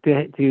there. But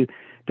to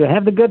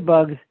have the good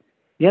bugs,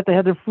 you have to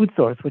have their food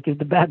source, which is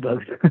the bad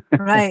bugs.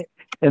 Right.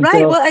 And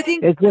right. So well, I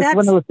think it's just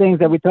one of those things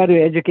that we try to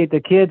educate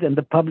the kids and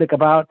the public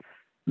about.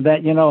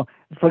 That,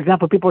 for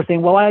example, people are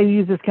saying, well, why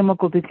use this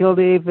chemical to kill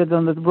the aphids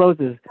on the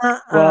roses?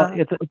 Well,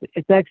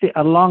 it's actually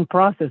a long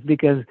process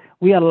because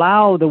we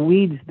allow the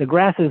weeds, the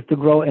grasses to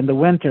grow in the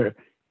winter.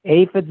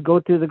 Aphids go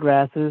to the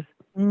grasses,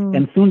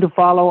 and soon to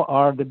follow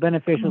are the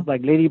beneficials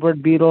like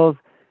ladybird beetles,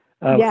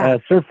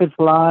 syrphid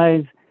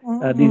flies,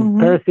 these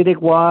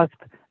parasitic wasps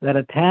that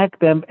attack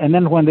them. And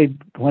then when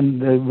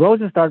the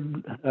roses start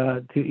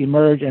to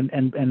emerge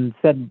and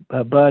set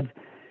buds,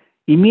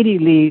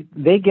 immediately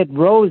they get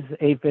rose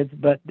aphids,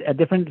 but a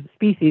different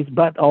species.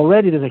 But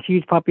already there's a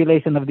huge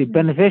population of the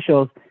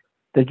beneficials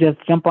that just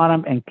jump on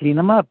them and clean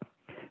them up.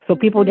 So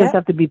people just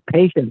have to be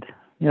patient.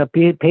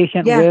 Be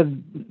patient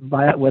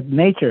with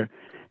nature,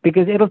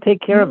 because it'll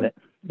take care of it.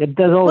 It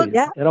does always.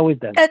 It always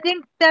does. I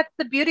think that's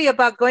the beauty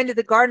about going to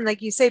the garden.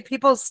 Like you say,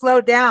 people slow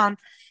down,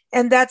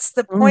 and that's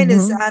the point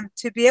is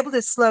to be able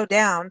to slow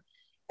down,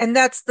 and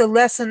that's the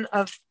lesson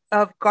of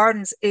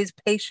gardens is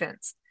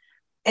patience.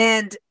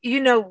 And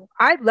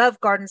I love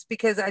gardens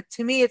because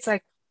to me it's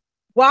like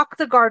walk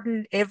the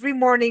garden every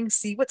morning,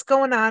 see what's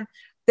going on.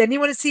 Then you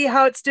want to see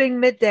how it's doing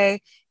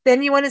midday.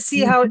 Then you want to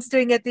see how it's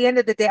doing at the end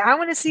of the day. I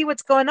want to see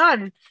what's going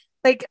on.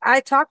 Like I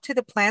talk to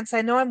the plants.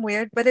 I know I'm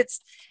weird, but it's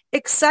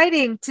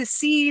exciting to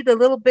see the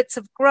little bits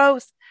of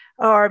growth,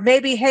 or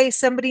maybe, hey,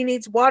 somebody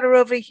needs water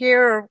over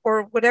here,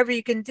 or whatever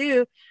you can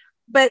do.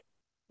 But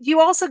you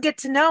also get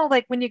to know,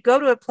 like when you go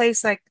to a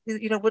place like,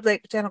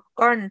 Woodlake Botanical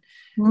Garden,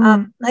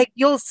 like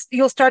you'll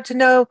start to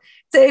know.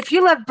 So if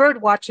you love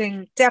bird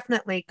watching,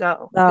 definitely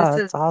go. Oh,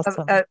 this is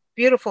awesome. a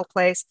beautiful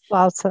place.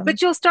 Awesome. But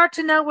you'll start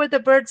to know where the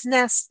birds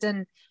nest,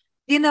 and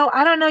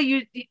I don't know,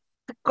 the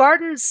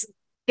gardens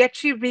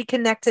get you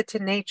reconnected to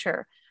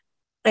nature,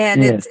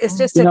 and it's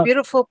just a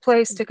beautiful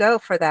place to go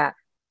for that.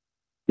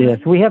 Yes,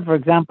 we have, for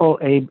example,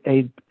 a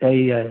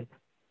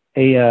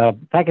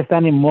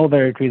Pakistani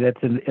mulberry tree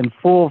that's in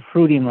full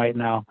fruiting right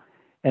now.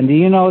 And do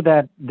you know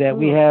that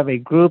we have a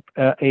group,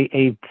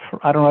 I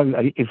don't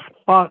know,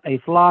 a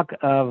flock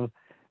of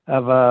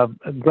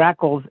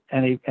grackles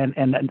and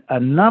a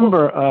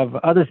number of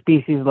other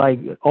species like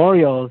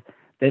orioles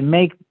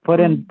that put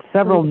in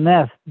several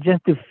nests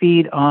just to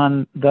feed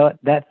on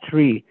that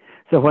tree.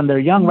 So when they're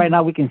young, right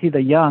now we can see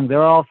the young.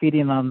 They're all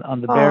feeding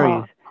on the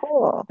berries.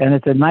 Cool. And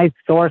it's a nice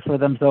source for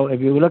them. So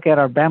if you look at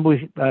our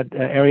bamboo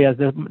areas,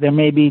 there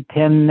may be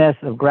 10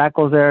 nests of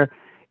grackles there.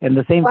 In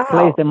the same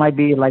place, there might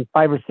be like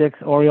 5 or 6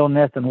 oriole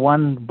nests and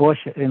one bush.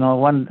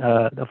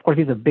 Of course,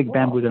 these are big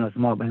bamboos and a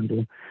small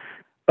bamboo.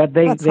 But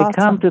they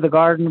come to the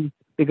garden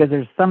because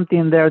there's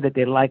something there that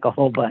they like a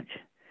whole bunch.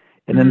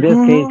 And in this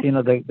case,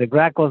 the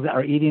grackles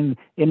are eating.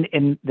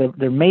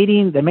 They're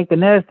mating. They make the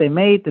nest. They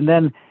mate, and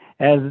then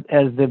as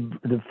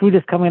the fruit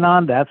is coming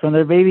on, that's when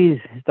their babies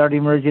start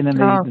emerging. And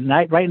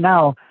right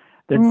now,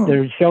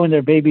 they're showing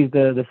their babies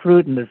the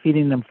fruit, and they're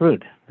feeding them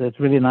fruit. So it's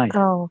really nice.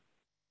 No.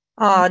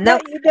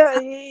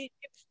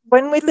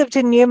 When we lived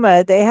in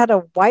Yuma, they had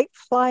a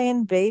whitefly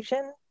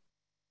invasion.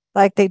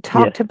 Like they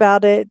talked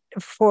about it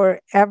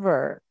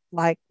forever.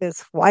 Like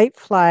this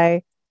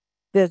whitefly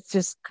that's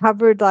just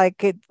covered,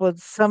 like it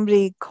was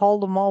somebody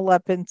called them all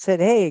up and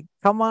said, "Hey,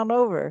 come on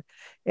over,"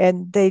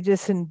 and they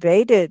just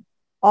invaded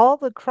all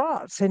the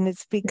crops, and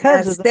it's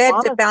because of the they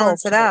had to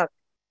balance it out.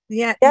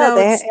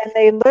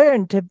 They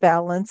learned to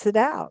balance it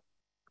out.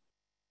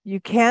 You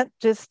can't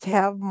just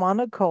have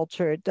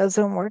monoculture. It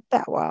doesn't work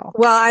that well.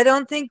 Well, I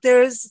don't think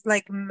there's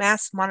like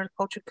mass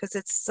monoculture because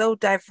it's so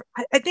diverse.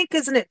 I think,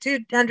 isn't it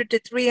 200 to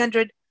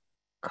 300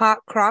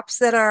 crops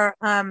that are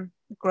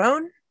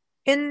grown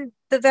in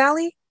the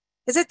valley?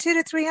 Is it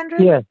 200 to 300?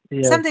 Yes,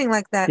 something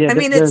like that. Yeah, I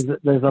mean, there's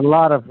a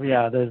lot of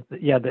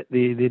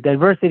the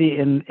diversity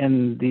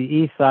in the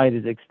east side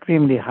is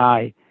extremely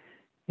high.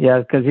 Yeah,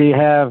 because you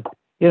have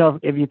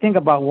if you think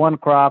about one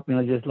crop,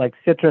 just like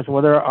citrus,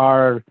 where there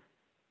are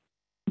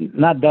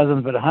not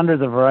dozens but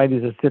hundreds of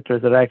varieties of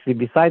citrus that actually,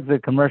 besides the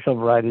commercial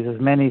varieties,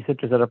 there's many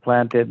citrus that are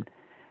planted.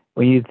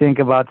 When you think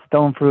about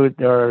stone fruit,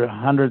 there are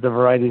hundreds of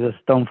varieties of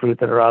stone fruit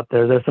that are out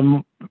there. There's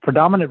some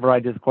predominant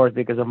varieties, of course,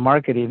 because of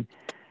marketing.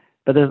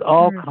 But there's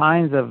all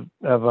kinds of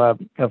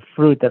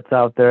fruit that's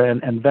out there,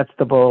 and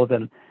vegetables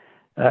and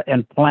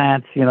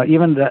plants.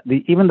 Even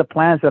the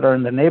plants that are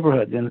in the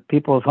neighborhood, in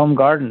people's home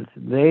gardens,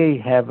 they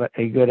have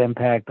a good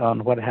impact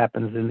on what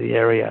happens in the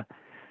area.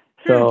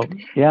 So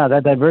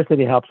that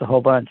diversity helps a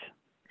whole bunch.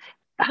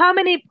 How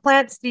many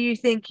plants do you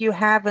think you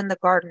have in the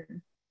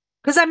garden?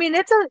 Because I mean,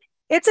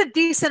 it's a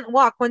decent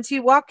walk once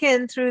you walk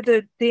in through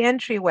the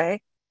entryway.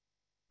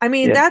 I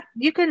mean, that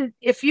you can,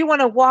 if you want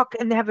to walk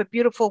and have a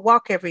beautiful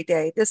walk every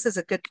day, this is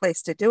a good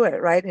place to do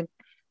it, right? And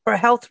for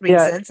health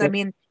reasons, I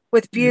mean,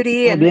 with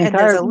beauty and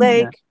there's a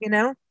lake,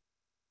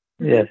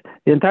 Yes,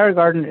 the entire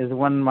garden is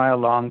 1 mile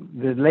long.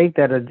 The lake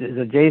that is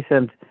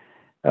adjacent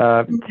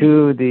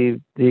to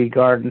the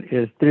garden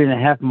is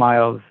 3.5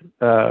 miles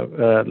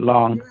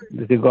long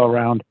to go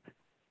around.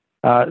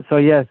 So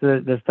yes,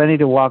 there's plenty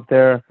to walk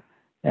there.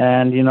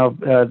 And,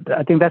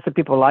 I think that's what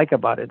people like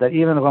about it, that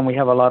even when we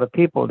have a lot of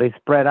people, they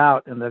spread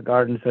out in the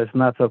garden, so it's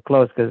not so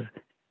close, because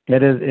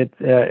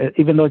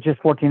even though it's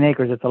just 14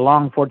 acres, it's a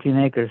long 14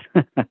 acres.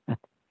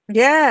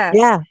 Yeah.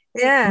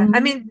 Mm-hmm. I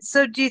mean,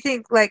 so do you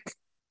think,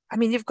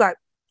 you've got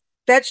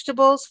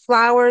vegetables,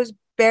 flowers,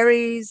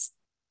 berries,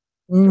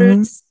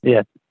 fruits,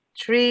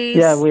 trees.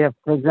 Yeah, we have,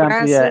 for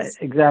example, grasses.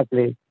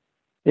 Exactly.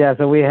 Yeah,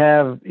 so we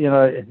have,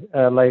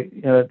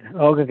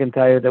 Olga can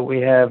tell you that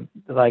we have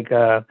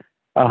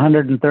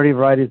 130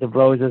 varieties of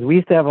roses. We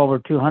used to have over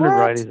 200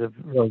 varieties of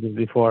roses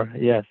before,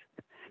 yes.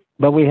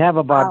 But we have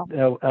about,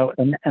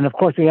 and of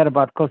course we had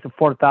about close to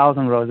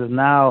 4,000 roses.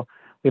 Now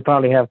we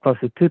probably have close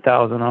to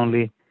 2,000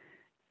 only.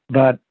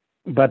 But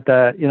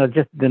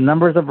just the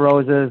numbers of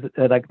roses,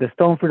 like the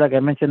stone fruit, like I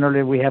mentioned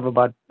earlier, we have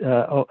about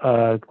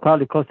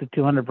probably close to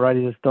 200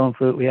 varieties of stone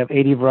fruit. We have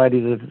 80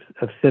 varieties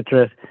of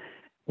citrus.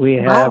 We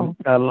have,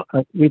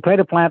 we try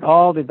to plant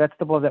all the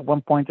vegetables at one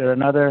point or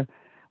another.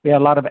 We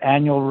have a lot of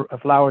annual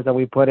flowers that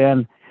we put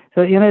in.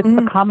 So, it's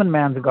a common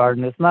man's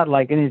garden. It's not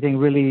like anything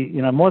really,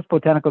 most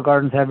botanical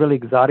gardens have really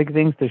exotic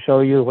things to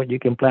show you what you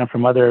can plant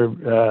from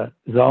other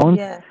zones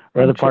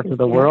or other parts of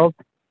the world.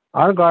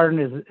 Our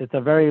garden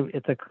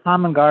it's a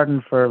common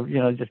garden for,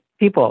 just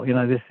people,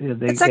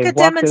 it's like a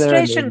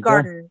demonstration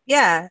garden.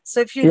 Yeah. So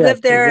if you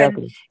live there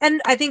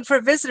and I think for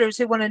visitors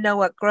who want to know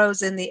what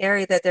grows in the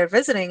area that they're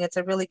visiting, it's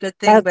a really good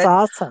thing. That's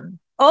awesome.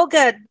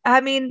 Olga,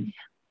 I mean,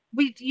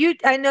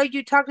 I know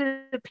you talk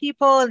to the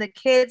people and the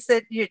kids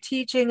that you're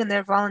teaching and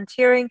they're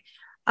volunteering.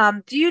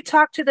 Do you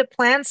talk to the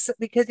plants,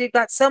 because you've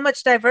got so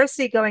much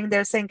diversity going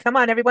there, saying, come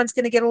on, everyone's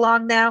going to get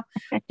along now.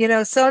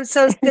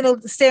 So-and-so's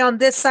going to stay on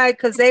this side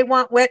because they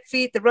want wet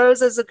feet. The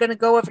roses are going to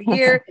go over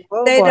here.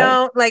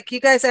 Don't. You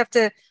guys have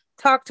to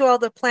talk to all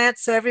the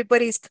plants so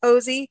everybody's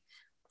cozy.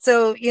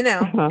 So,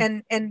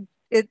 and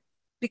it,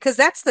 because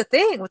that's the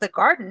thing with a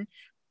garden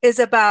is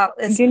about,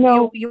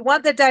 you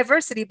want the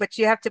diversity, but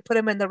you have to put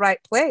them in the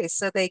right place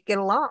so they get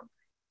along.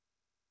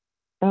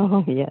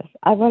 Oh, yes.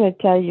 I want to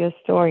tell you a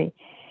story.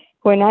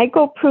 When I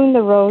go prune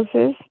the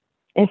roses,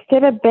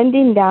 instead of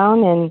bending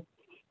down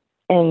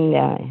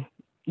and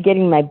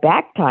getting my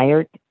back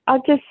tired,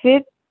 I'll just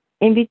sit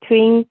in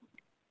between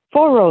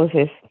four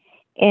roses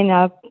and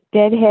I'll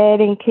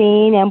deadhead and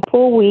clean and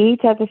pull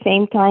weeds at the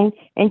same time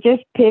and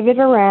just pivot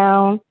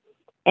around.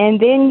 And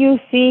then you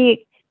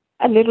see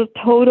a little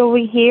toad over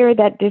here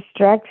that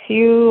distracts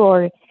you,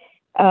 or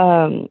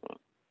um,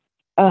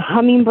 a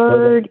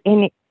hummingbird,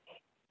 and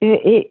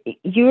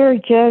you're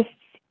just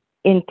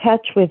in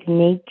touch with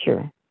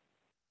nature,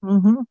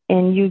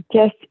 and you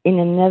just in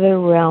another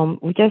realm,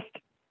 just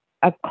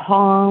a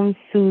calm,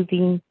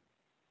 soothing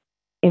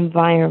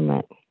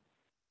environment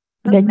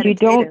that you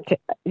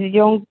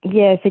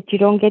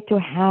don't get to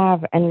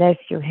have unless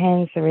your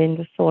hands are in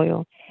the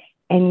soil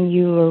and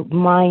your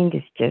mind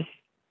is just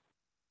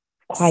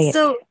quiet.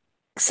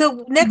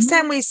 So next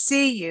time we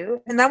see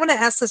you, and I want to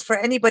ask this for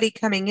anybody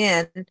coming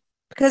in,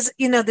 because,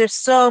 there's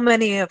so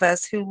many of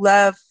us who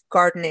love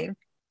gardening.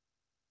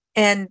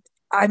 And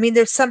I mean,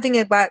 there's something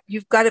about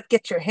you've got to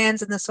get your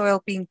hands in the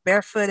soil, being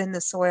barefoot in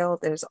the soil.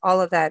 There's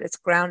all of that. It's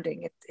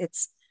grounding.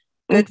 It's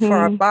good for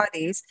our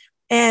bodies.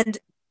 And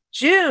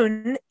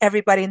June,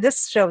 everybody, and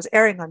this show is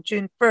airing on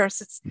June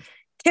 1st. It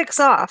kicks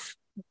off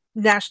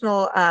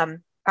National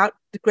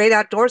the Great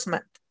Outdoors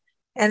Month.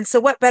 And so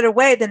what better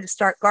way than to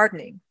start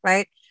gardening,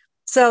 right?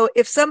 So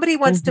if somebody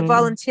wants to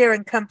volunteer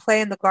and come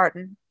play in the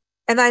garden,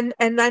 and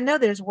I know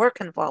there's work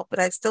involved, but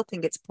I still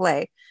think it's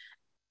play.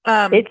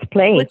 It's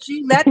play. Would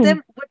you let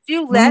them? Would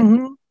you let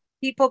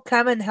people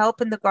come and help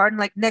in the garden?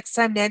 Like next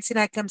time Nancy and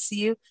I come see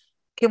you,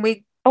 can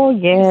we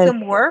do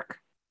some work?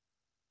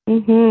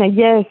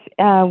 Yes,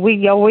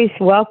 we always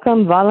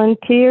welcome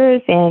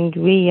volunteers, and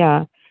we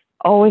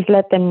always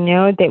let them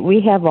know that we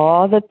have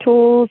all the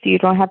tools. You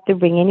don't have to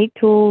bring any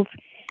tools.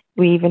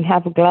 We even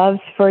have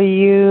gloves for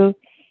you.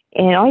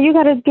 And all you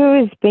got to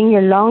do is bring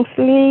your long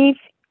sleeves,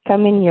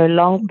 come in your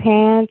long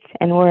pants,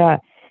 and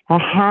wear a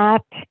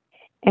hat,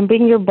 and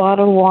bring your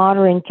bottled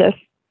water, and just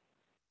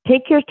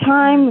take your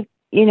time.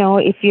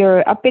 If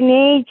you're up in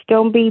age,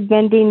 don't be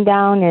bending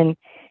down and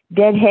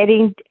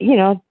deadheading.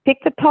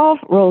 Pick the tall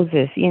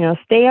roses.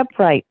 Stay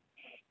upright.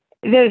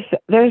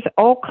 There's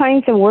all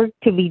kinds of work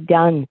to be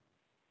done.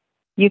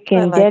 You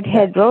can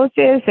deadhead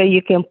roses, or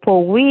you can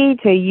pull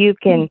weeds, or you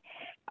can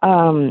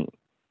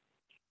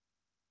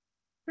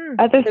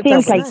other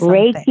things like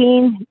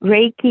raking,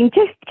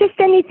 just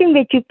anything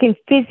that you can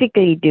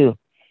physically do.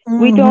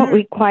 We don't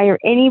require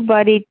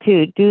anybody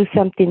to do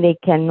something they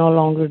can no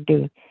longer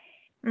do.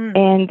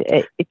 And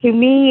to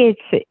me,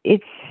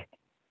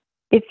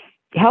 it's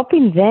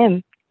helping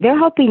them. They're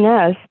helping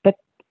us, but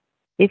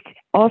it's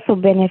also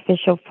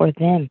beneficial for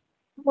them.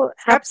 Well,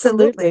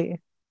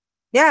 absolutely.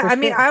 Yeah, I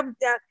mean,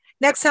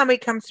 next time we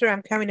come through,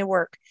 I'm coming to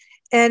work.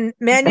 And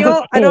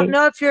Manuel, I don't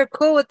know if you're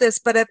cool with this,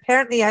 but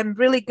apparently I'm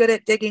really good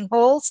at digging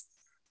holes.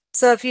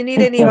 So if you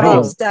need any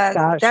holes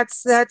dug,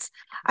 that's.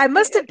 I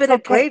must have been a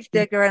grave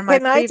digger in my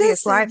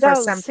previous life or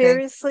something.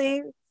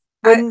 Seriously,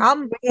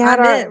 when we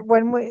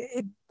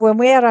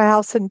had our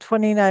house in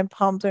 29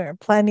 Palms and we were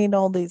planting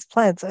all these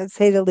plants, I'd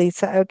say to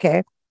Lisa,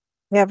 okay,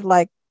 we have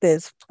like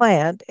this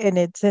plant and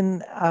it's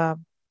in a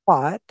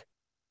pot,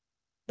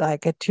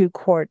 like a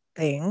 2-quart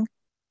thing,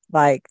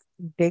 like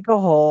dig a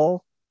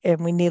hole,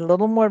 and we need a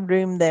little more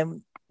room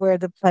than where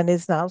the plant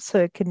is now so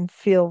it can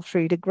feel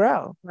free to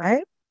grow,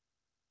 right?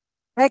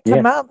 I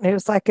come out and it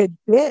was like a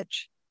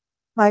ditch.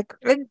 Like,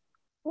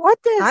 what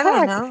the heck? I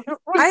don't know.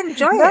 I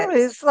enjoy it.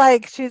 It's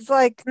like, she's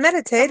like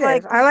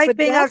meditative. I like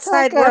being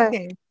outside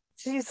working.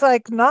 She's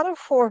like, not a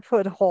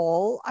 4-foot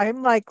hole.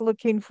 I'm like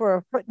looking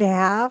for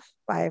 1.5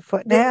 by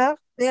 1.5.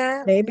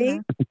 Yeah.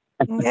 Maybe.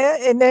 Yeah.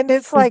 And then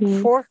it's like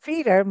 4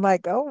 feet. I'm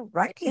like, oh,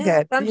 righty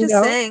good. I'm just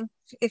saying,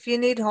 if you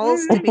need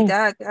holes to be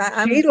dug,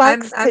 I'm your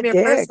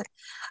person.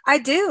 I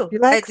do.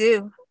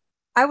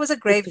 I was a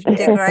grave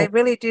digger. I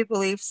really do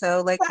believe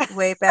so, like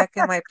way back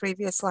in my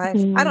previous life.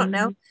 I don't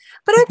know.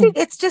 But I think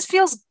it just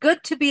feels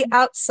good to be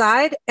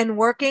outside and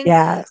working.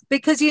 Yeah.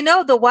 Because,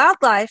 the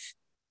wildlife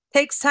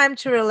takes time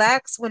to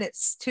relax when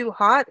it's too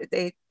hot.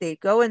 They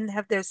go and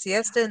have their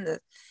siesta in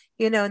the,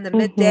 in the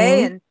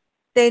midday, and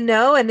they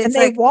know, and it's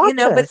like,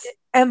 but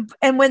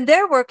and when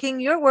they're working,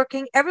 you're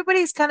working,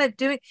 everybody's kind of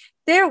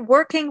they're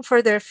working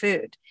for their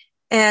food.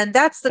 And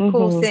that's the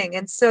cool thing.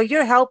 And so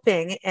you're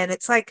helping, and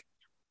it's like,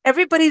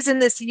 everybody's in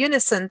this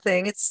unison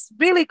thing. It's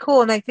really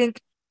cool. And I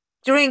think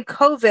during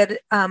COVID,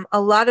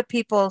 a lot of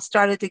people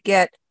started to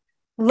get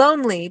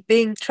lonely,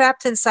 being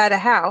trapped inside a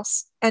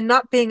house and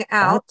not being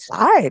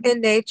outside in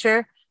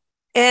nature.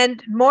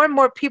 And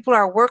more people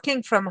are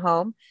working from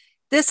home.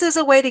 This is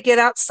a way to get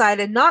outside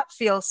and not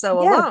feel so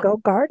alone. Go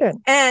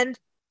garden. And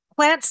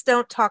plants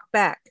don't talk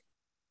back.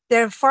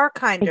 They're far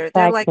kinder.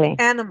 Exactly. They're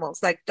like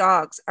animals, like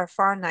dogs are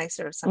far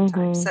nicer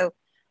sometimes. So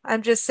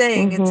I'm just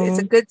saying it's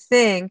a good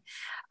thing.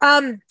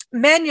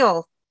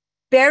 Manuel,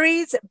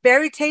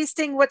 berry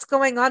tasting, what's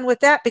going on with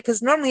that?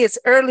 Because normally it's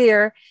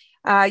earlier.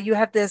 You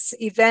have this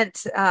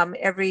event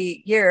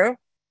every year.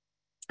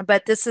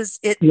 But this is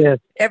it. Yes.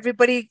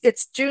 Everybody,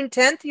 it's June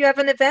 10th. You have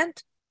an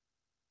event?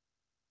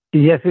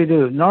 Yes, we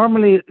do.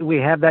 Normally, we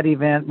have that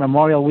event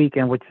Memorial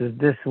Weekend, which is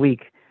this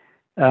week.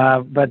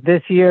 But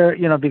this year,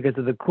 because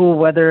of the cool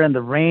weather and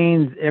the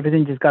rains,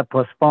 everything just got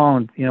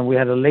postponed. We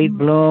had a late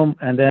bloom,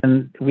 and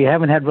then we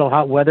haven't had real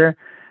hot weather.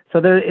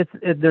 So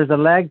there's a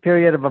lag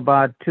period of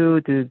about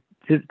 2 to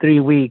 3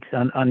 weeks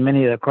on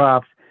many of the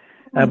crops.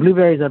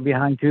 Blueberries are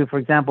behind too. For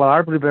example,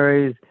 our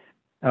blueberries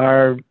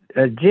are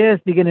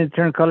just beginning to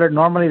turn color.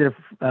 Normally, they're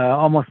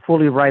almost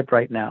fully ripe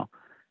right now.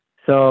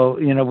 So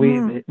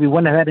we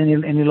wouldn't have had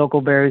any local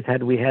berries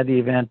had we had the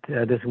event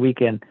this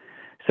weekend.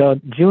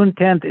 So June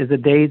 10th is the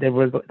day that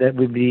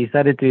we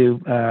decided to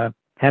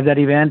have that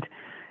event.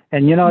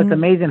 And it's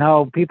amazing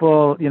how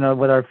people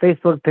with our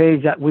Facebook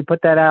page, we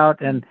put that out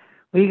and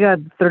we got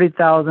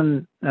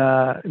 30,000.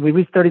 We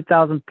reached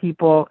 30,000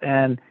 people,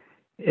 and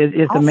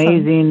it's Awesome.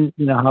 amazing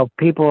how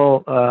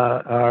people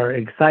are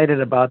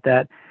excited about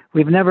that.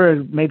 We've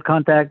never made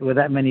contact with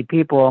that many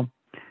people.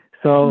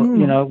 So,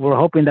 we're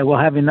hoping that we'll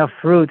have enough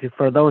fruit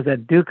for those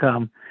that do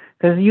come.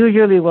 Because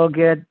usually we'll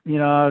get,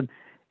 a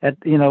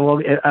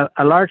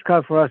large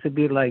crowd for us would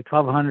be like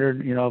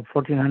 1,200,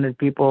 1,400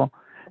 people.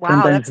 Wow,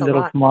 sometimes that's a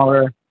little lot.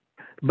 smaller.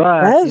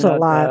 But, That is a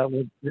lot.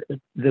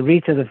 The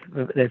reach of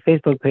the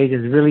Facebook page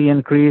has really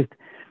increased.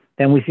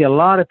 And we see a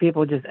lot of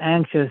people just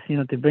anxious,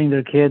 to bring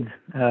their kids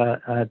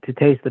to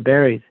taste the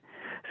berries.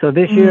 So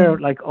this year,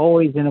 like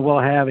always, we'll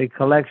have a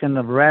collection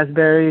of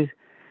raspberries,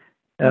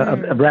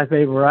 of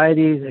raspberry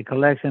varieties, a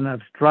collection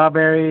of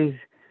strawberries,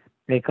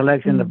 a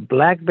collection of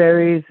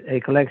blackberries, a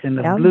collection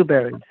of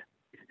blueberries,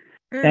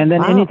 and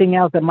then anything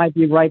else that might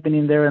be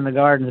ripening there in the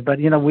gardens. But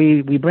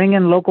we bring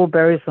in local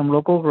berries from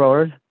local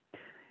growers,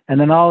 and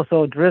then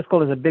also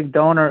Driscoll is a big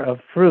donor of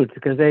fruits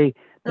because they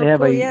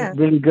have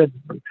really good,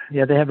 they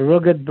have a real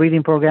good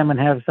breeding program and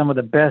have some of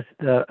the best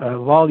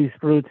of all these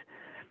fruits.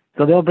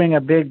 So they'll bring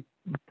a big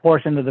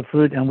portion of the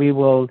fruit, and we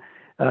will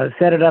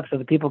set it up so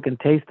that people can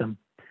taste them.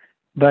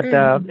 But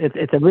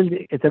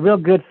it's a real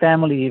good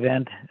family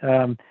event.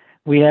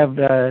 We have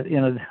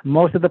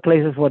most of the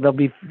places where they'll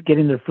be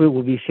getting their fruit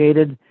will be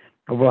shaded,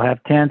 or we'll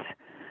have tents,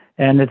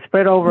 and it's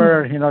spread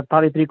over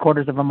probably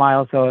 3/4 of a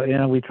mile.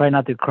 So we try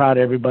not to crowd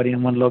everybody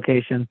in one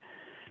location.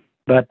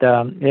 But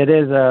it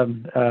is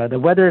the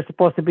weather is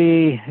supposed to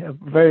be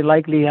very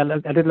likely. I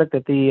did look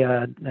at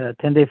the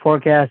 10-day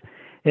forecast.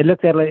 It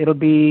looks like it'll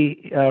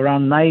be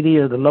around 90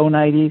 or the low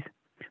 90s,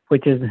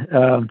 which is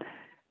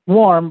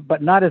warm,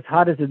 but not as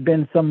hot as it's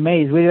been some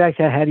Mays. We've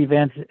actually had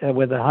events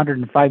with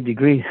 105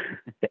 degrees,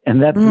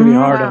 and that's really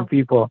hard on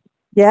people,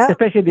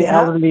 especially the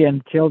elderly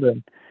and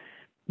children.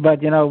 But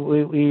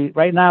we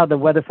right now the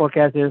weather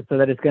forecast is so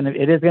that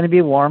it is gonna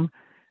be warm,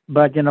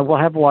 but we'll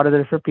have water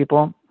there for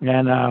people,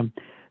 and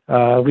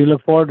we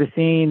look forward to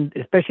seeing,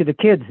 especially the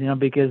kids,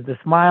 because the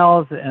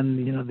smiles and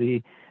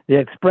the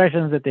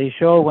expressions that they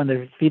show when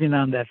they're feeding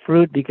on that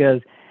fruit,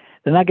 because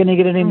they're not going to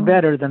get it any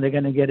better than they're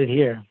going to get it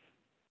here.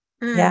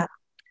 Yeah.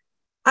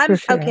 I'm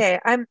sure. okay.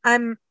 I'm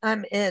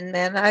in,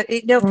 man.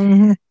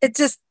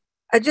 It's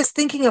just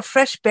thinking of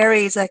fresh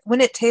berries, like when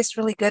it tastes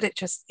really good,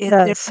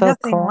 there's so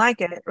nothing cool.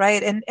 like it,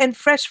 right? And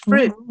fresh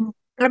fruit.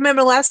 I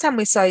remember last time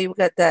we saw you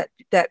got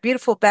that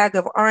beautiful bag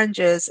of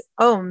oranges.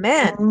 Oh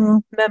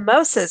man,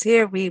 mimosas.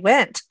 Here we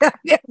went.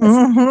 It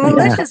was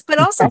delicious, but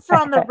also for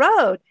on the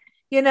road.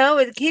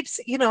 It keeps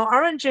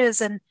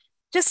oranges and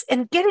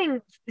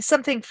getting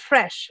something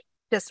fresh,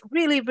 just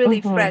really,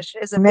 really fresh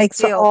is a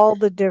Makes big deal. all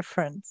the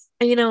difference.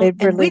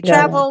 And we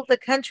travel the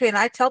country, and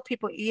I tell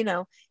people,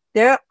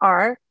 there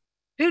are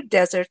food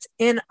deserts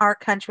in our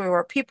country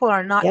where people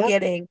are not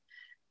getting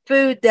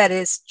food that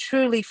is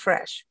truly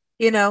fresh,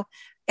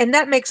 and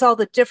that makes all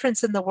the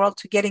difference in the world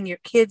to getting your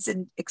kids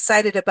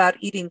excited about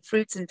eating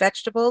fruits and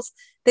vegetables.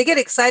 They get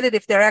excited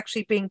if they're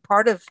actually being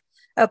part of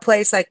a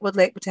place like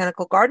Woodlake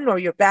Botanical Garden or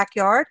your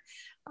backyard,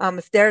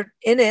 if they're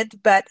in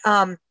it. But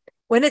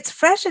when it's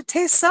fresh, it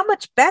tastes so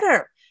much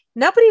better.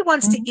 Nobody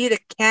wants to eat a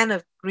can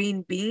of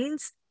green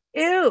beans.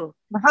 Ew.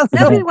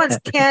 Nobody wants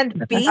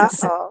canned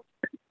beets.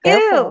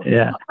 Ew.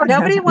 Yeah.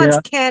 Nobody wants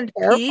canned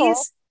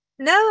peas.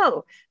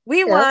 No.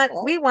 We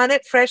want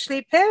it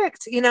freshly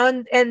picked,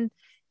 and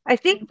I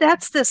think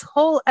that's this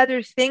whole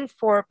other thing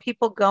for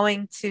people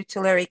going to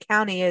Tulare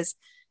County is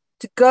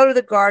to go to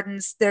the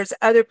gardens. There's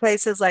other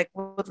places like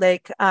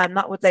Woodlake,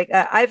 not Woodlake,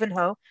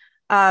 Ivanhoe.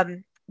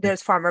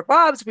 There's Farmer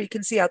Bob's where you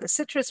can see how the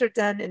citrus are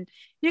done, and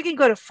you can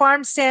go to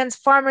farm stands,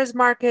 farmers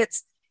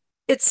markets.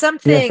 It's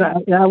something.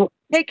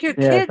 Take your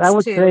kids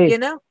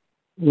to,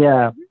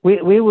 Yeah,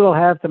 we will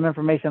have some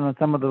information on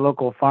some of the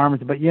local farms,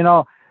 but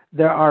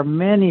there are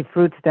many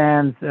fruit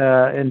stands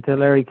in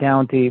Tulare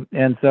County,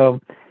 and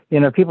so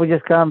people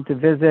just come to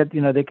visit.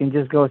 They can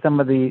just go some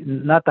of the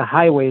not the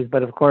highways,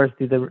 but of course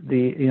the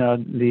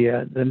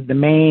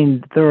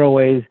main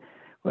thoroughways,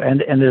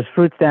 and there's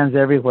fruit stands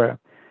everywhere.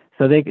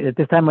 So at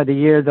this time of the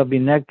year there'll be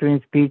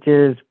nectarines,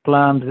 peaches,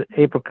 plums,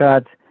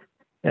 apricots,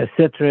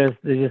 citrus.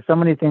 There's just so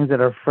many things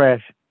that are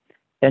fresh.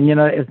 And,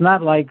 it's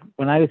not like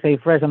when I say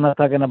fresh, I'm not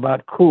talking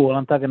about cool.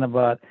 I'm talking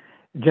about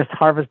just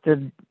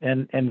harvested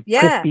and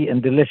Yeah. crispy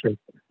and delicious.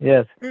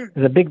 Yes, Mm.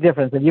 there's a big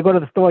difference. If you go to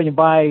the store and you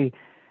buy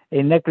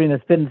a nectarine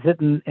that's been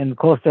sitting in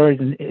cold storage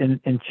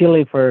in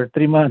Chile for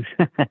 3 months,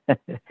 and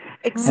then you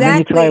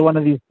try Exactly. one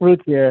of these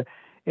fruits here,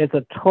 it's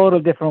a total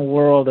different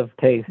world of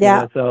taste.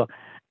 Yeah. So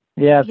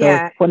yeah, so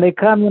Yeah. when they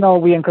come,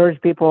 we encourage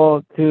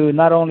people to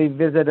not only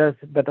visit us,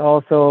 but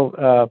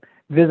also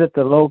visit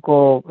the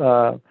local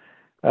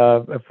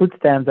fruit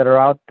stands that are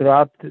out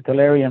throughout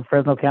Tulare and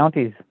Fresno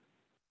counties.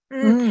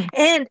 Mm.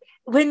 And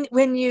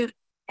when you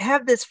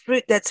have this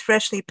fruit that's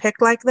freshly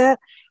picked like that,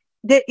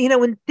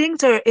 when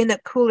things are in a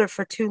cooler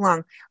for too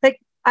long, like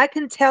I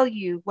can tell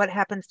you what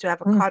happens to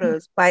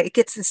avocados by it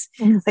gets this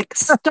like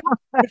stop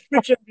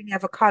refrigerating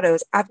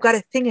avocados. I've got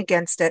a thing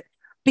against it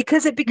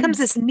because it becomes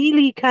this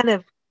mealy kind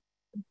of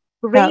That's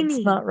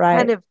grainy not right.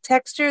 kind of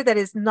texture that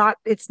is not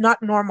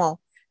normal.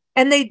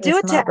 And they do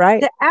It's it not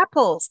right. to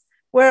apples,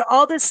 where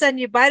all of a sudden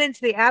you bite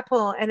into the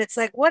apple and it's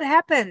like, what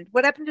happened?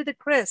 What happened to the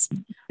crisp?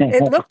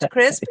 It looked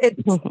crisp.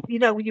 It's,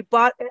 when you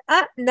bought it.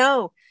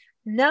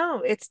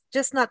 No, it's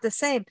just not the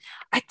same.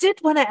 I did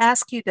want to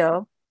ask you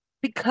though,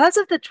 because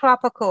of the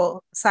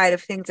tropical side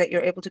of things that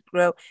you're able to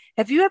grow,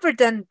 have you ever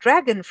done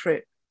dragon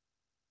fruit?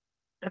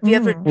 Have you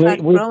ever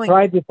tried We've growing?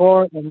 tried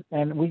before,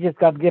 and we just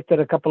got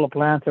gifted a couple of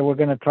plants that we're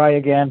going to try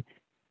again.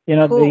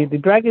 Cool. The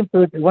dragon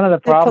fruit, one of the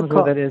problems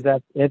with it is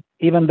that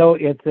even though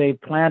it's a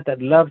plant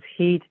that loves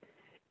heat,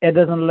 it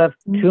doesn't love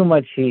too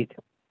much heat,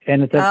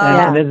 and it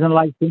doesn't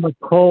like too much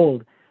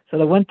cold. So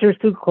the winter's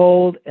too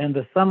cold, and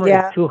the summer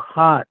is too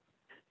hot.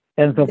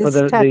 And so for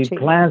the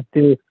plants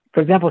for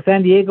example,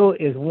 San Diego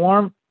is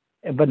warm,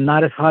 but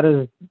not as hot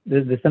as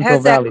the Central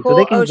Has that Valley. cool So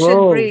they can ocean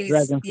grow breeze.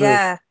 dragon fruit.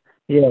 Yeah.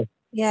 Yes.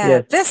 Yeah.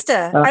 Yes.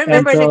 Vista. I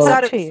remember an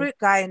exotic fruit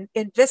guy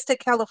in Vista,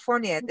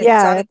 California. The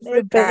exotic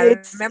fruit guy.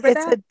 Remember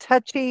that?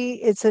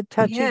 It's a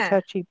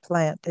touchy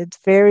plant. It's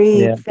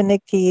very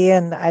finicky,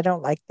 and I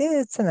don't like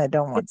this, and I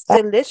don't want that.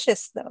 It's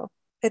delicious, though.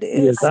 It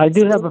is. Yes, I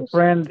do have a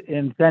friend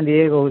in San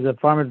Diego who's a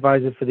farm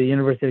advisor for the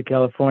University of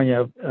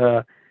California,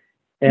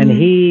 and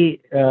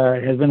he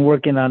has been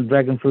working on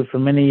dragon fruit for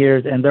many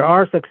years. And there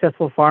are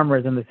successful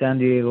farmers in the San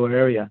Diego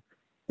area.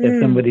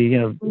 If somebody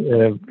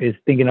is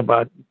thinking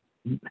about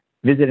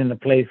visiting a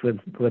place with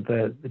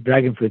the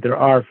dragon fruit, there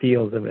are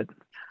fields of it.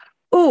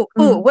 Ooh,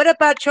 what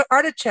about your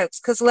artichokes?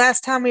 Because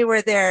last time we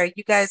were there,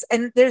 you guys,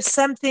 and there's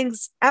some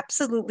things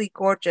absolutely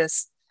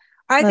gorgeous.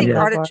 I think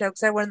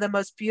artichokes are one of the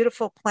most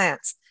beautiful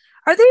plants.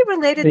 Are they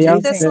related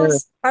to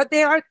thistles?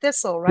 They are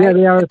thistle, right? Yeah,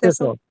 they are a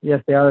thistle.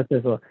 Yes, they are a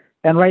thistle.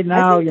 And right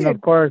now,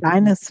 of course,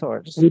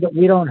 dinosaurs.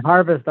 We don't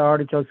harvest the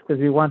artichokes because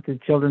we want the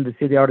children to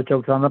see the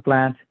artichokes on the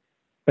plant.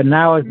 But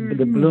now is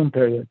the bloom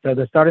period, so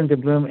they're starting to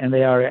bloom, and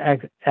they are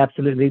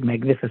absolutely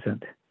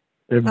magnificent.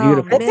 They're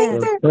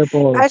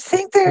beautiful. I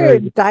think they're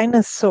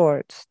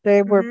dinosaurs.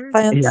 They were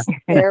plants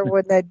there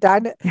when they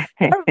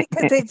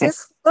because they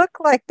just look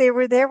like they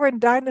were there when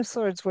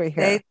dinosaurs were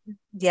here.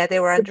 They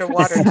were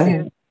underwater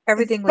too.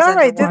 Everything was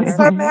underwater. Just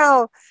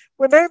somehow,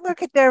 when I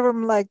look at them,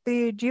 I'm like,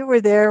 dude, you were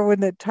there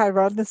when the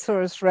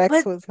Tyrannosaurus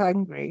Rex was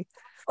hungry.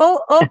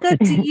 Oh, Olga,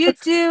 do you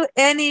do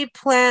any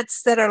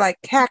plants that are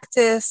like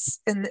cactus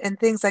and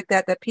things like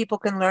that people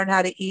can learn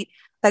how to eat?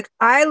 Like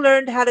I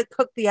learned how to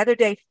cook the other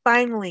day,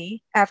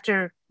 finally,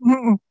 after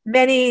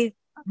many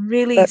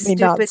really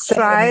stupid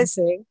tries.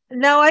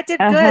 No, I did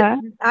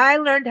good. I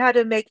learned how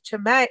to make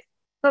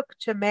cook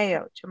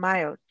chamayo.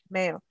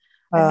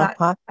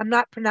 I'm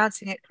not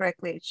pronouncing it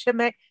correctly.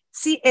 Chamayo,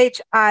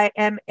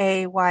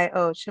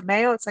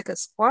 chamayo. It's like a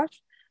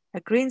squash,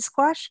 a green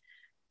squash.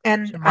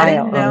 And I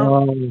didn't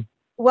know.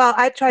 Well,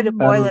 I tried to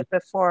boil it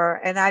before,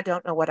 and I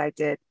don't know what I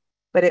did,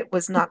 but it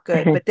was not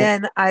good. But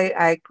then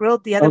I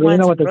grilled the other ones.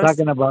 You know what they're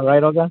talking about,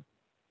 right, Olga?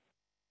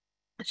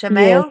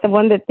 Chamayo? Yes, the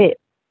one that they,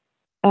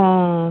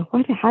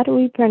 how do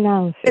we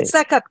pronounce it? It's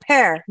like a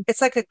pear.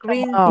 It's like a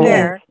green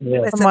pear.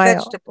 Yes. It's a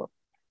vegetable.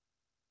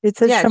 It's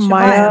a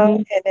chamayo,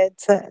 and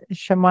it's a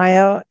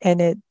chamayo,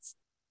 and it's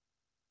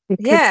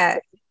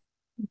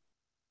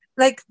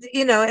like,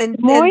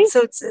 and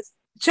so it's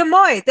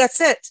chamoy. That's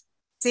it.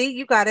 See,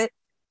 you got it.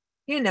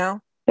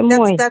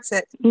 That's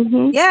it.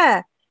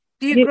 Yeah.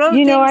 Do you grow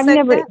things I've like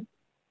never, that?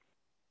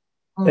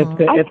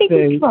 I think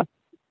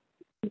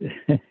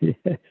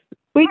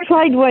we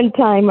tried one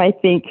time, I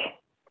think.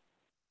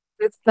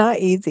 It's not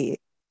easy.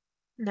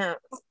 No.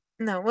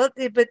 Well,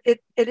 but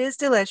it is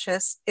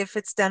delicious if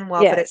it's done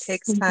well, but it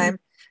takes time.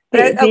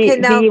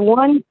 The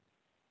one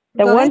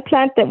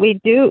plant that we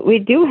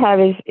do have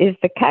is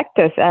the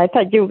cactus. I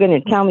thought you were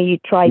going to tell me you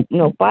tried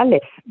nopales.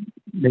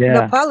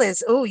 Yeah.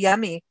 Nopales. Oh,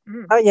 yummy.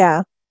 Oh,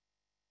 yeah.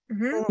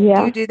 Mm-hmm. Yeah.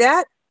 Do you do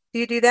that? Do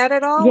you do that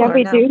at all? Yeah,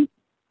 we do.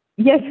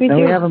 Yes, we do.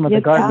 We have them at the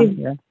garden.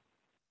 Yeah.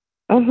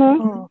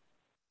 Oh.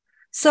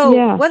 So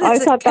what is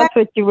I thought that's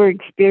what you were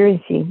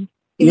experiencing.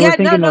 Both.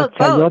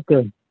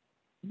 Chayote.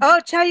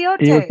 Oh,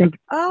 chayote.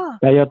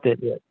 Chayote,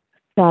 yes.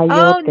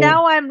 Oh,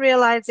 now I'm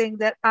realizing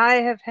that I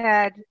have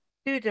had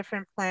two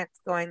different plants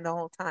going the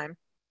whole time.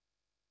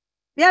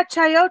 Yeah,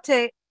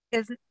 chayote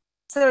is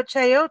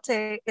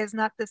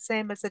not the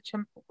same as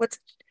what's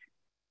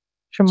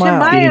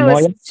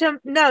Chimayo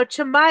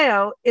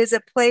is a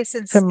place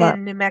in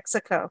New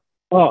Mexico.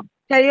 Oh,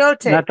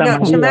 Chayote. not No,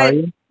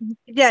 Chimayo.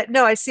 Yeah,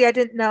 no, I see. I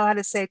didn't know how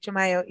to say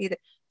Chimayo either.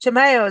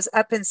 Chimayo is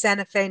up in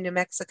Santa Fe, New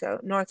Mexico,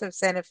 north of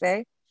Santa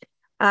Fe.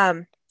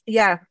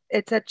 Yeah,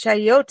 it's a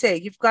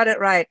chayote. You've got it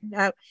right.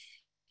 Now,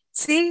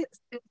 see,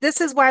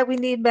 this is why we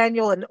need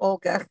Manuel and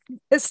Olga.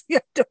 I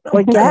don't know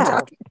what I'm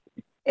talking.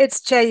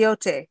 It's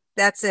chayote.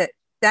 That's it.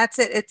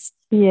 It's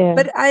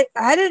But I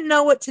didn't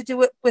know what to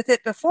do with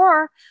it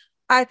before.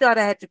 I thought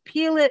I had to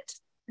peel it.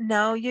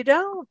 No, you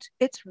don't.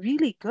 It's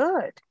really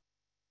good.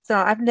 So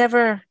I've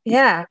never.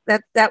 Yeah,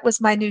 that was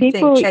my new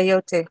thing.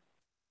 Chayote.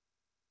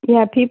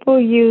 Yeah, people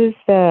use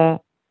the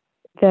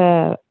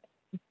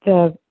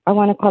I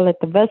want to call it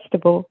the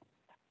vegetable.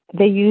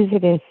 They use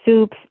it in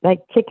soups, like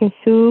chicken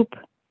soup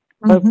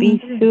or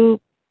beef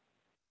soup,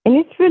 and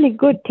it's really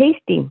good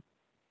tasting.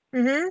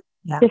 Mm-hmm.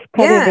 Yeah. Just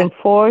cut it in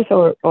fours,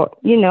 or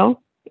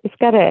it's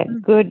got a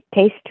good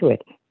taste to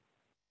it.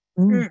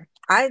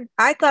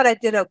 I thought I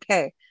did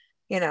okay.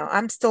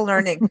 I'm still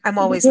learning. I'm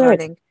always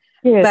learning.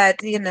 Good. But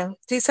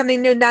do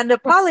something new. Now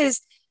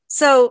Nepalese.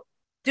 So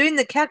doing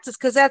the cactus,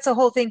 because that's a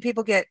whole thing.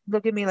 People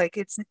look at me like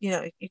it's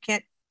you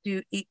can't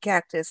eat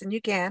cactus, and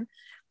you can.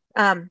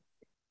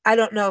 I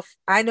don't know if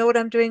I know what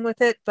I'm doing with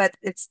it, but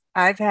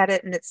I've had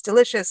it and it's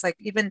delicious. Like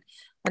even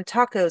on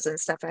tacos and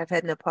stuff, I've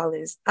had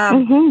Nepalese.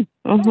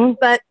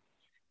 But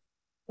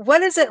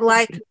what is it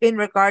like in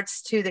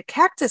regards to the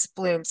cactus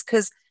blooms?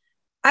 Because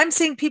I'm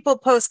seeing people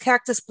post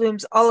cactus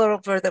blooms all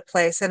over the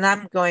place, and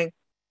I'm going.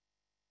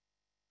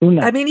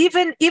 I mean,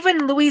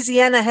 even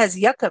Louisiana has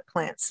yucca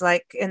plants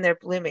and they're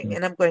blooming,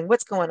 and I'm going,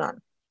 what's going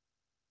on?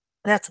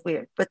 That's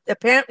weird. But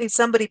apparently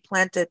somebody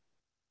planted.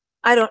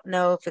 I don't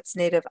know if it's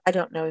native. I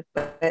don't know,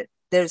 but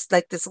there's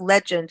like this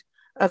legend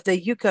of the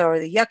yucca or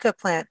the yucca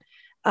plant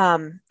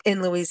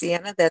in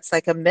Louisiana. That's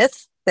like a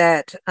myth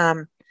that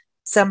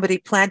somebody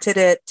planted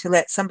it to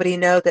let somebody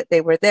know that they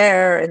were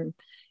there, and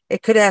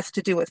it could have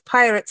to do with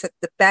pirates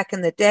back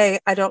in the day.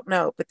 I don't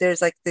know, but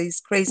there's like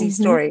these crazy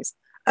stories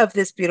of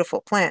this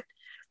beautiful plant.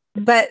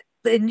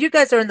 And you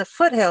guys are in the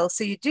foothills,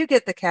 so you do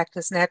get the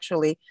cactus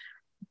naturally,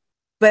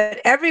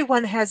 but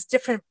everyone has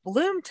different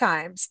bloom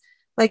times.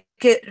 Like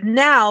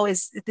now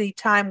is the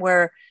time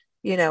where,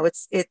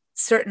 it's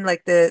certain,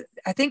 like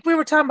I think we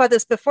were talking about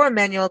this before,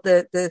 Manuel,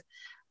 the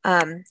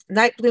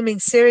night blooming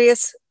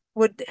cereus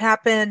would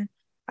happen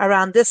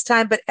around this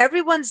time, but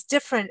everyone's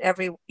different.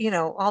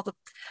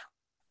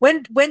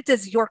 When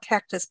does your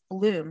cactus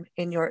bloom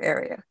in your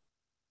area?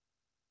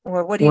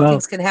 Or what do you think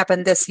is going to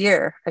happen this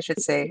year, I should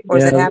say, or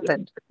has it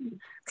happened?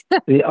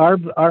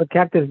 Our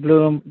cactus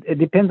bloom, it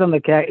depends on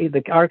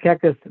our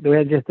cactus. We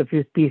have just a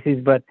few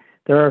species, but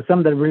there are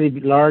some that are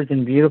really large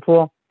and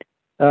beautiful.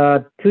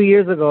 2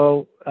 years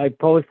ago, I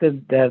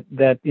posted that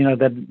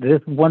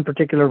this one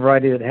particular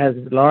variety that has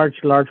large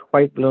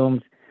white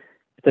blooms.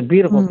 It's a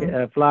beautiful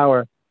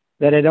flower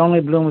that it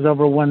only blooms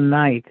over one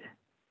night.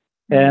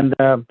 And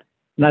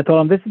I told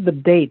them, this is the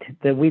date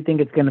that we think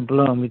it's going to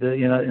bloom.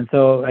 And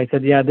so I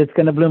said, yeah, it's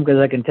going to bloom because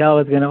I can tell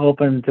it's going to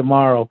open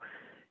tomorrow.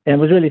 And it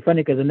was really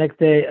funny because the next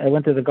day I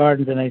went to the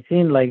gardens and I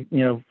seen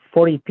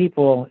 40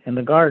 people in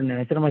the garden, and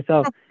I said to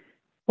myself,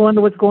 I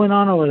wonder what's going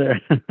on over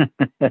there.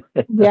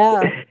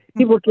 Yeah.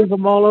 People came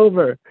from all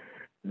over.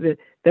 They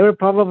were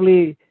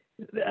probably,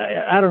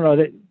 I don't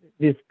know,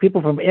 these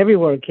people from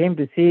everywhere came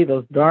to see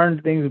those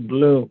darn things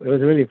bloom. It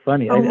was really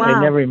funny. I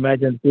never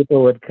imagined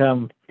people would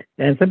come.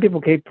 And some people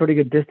came pretty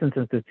good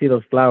distances to see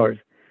those flowers.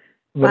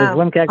 But there's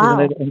one cactus,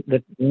 and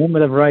the name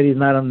of the variety is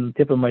not on the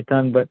tip of my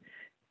tongue, but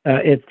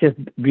it's just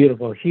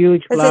beautiful.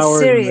 Huge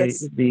flowers.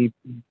 The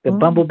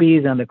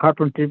bumblebees and the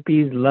carpenter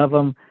bees love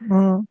them.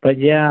 But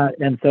yeah,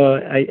 and so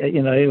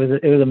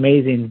it was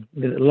amazing.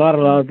 A lot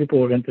of people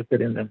were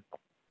interested in them.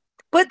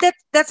 But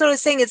that's what I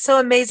was saying. It's so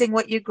amazing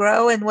what you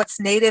grow and what's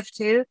native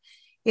too,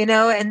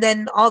 and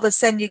then all of a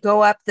sudden you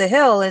go up the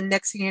hill and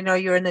next thing you know,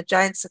 you're in the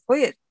giant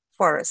sequoia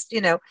forest.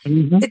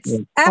 It's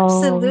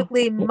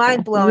absolutely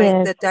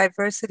mind-blowing, the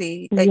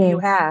diversity that you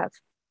have.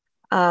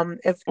 And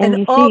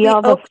you all see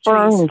all the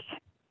ferns. Trees.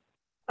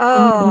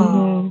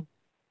 Oh,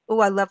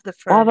 I love the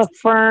ferns. All the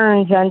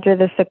ferns under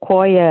the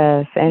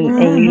sequoias, and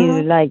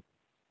you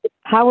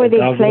how are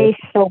they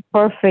placed so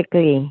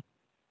perfectly?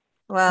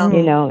 Well,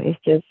 it's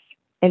just,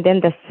 and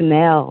then the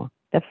smell,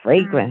 the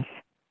fragrance.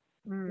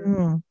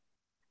 And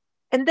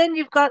then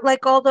you've got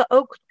all the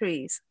oak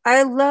trees.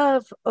 I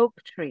love oak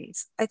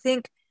trees. I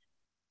think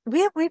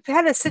we've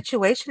had a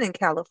situation in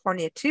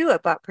California too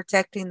about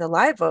protecting the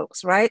live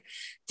oaks, right?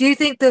 Do you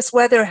think this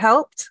weather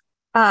helped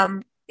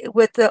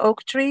with the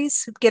oak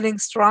trees getting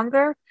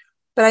stronger?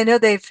 But I know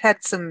they've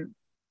had some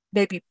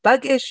maybe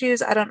bug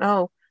issues. I don't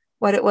know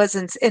what it was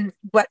in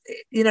what,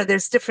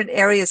 there's different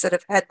areas that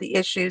have had the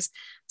issues.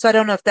 So I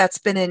don't know if that's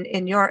been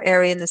in your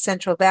area in the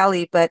Central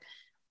Valley, but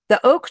the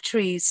oak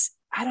trees,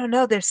 I don't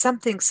know, there's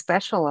something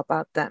special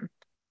about them.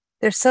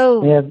 They're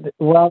so motherly.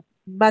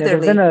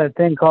 There's been a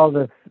thing called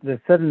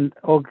the sudden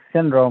oak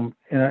syndrome,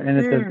 and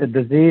it's a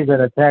disease that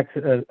attacks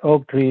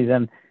oak trees,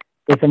 and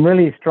there's some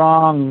really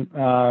strong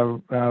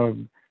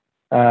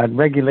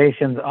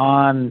regulations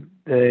on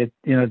the,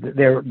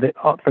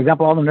 for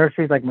example, all the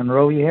nurseries like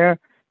Monroe here,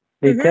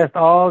 they test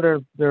all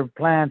their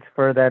plants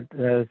for that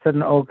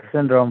sudden oak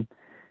syndrome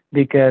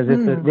because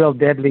it's real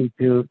deadly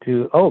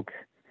to oaks.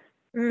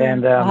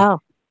 And Wow.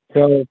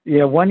 so,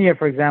 1 year,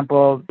 for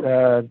example,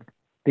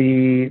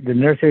 the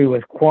nursery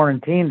was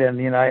quarantined,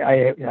 and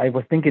I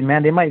was thinking,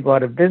 man, they might go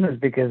out of business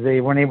because they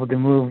weren't able to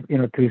move,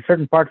 to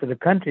certain parts of the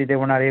country. They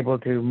were not able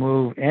to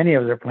move any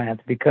of their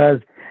plants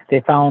because they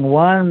found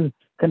one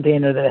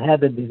container that had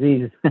the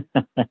disease.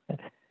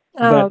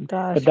 But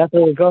that's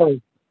where it goes.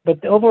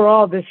 But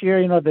overall, this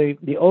year,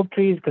 the oak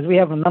trees, because we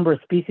have a number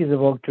of species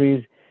of oak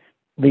trees,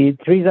 the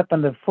trees up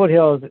in the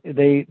foothills,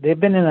 they've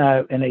been in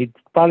a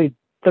probably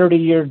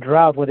 30-year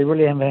drought where they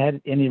really haven't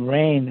had any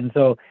rain, and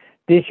so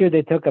this year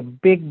they took a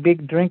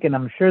big drink, and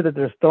I'm sure that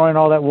they're storing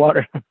all that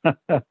water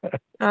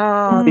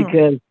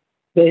because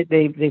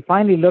they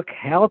finally look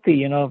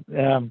healthy.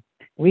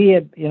 We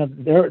had,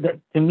 to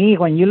me,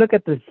 when you look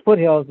at the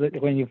foothills,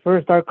 when you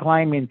first start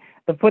climbing,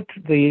 at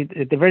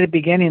the very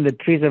beginning, the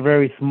trees are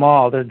very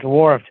small. They're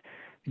dwarfed.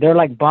 They're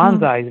like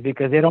bonsais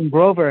because they don't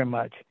grow very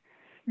much.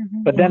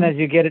 But then as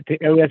you get it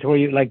to areas where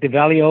you, like the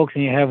valley oaks,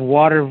 and you have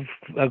water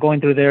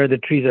going through there, the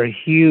trees are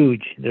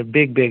huge. They're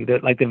big. They're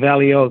like the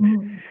valley oaks.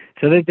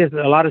 So there's just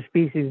a lot of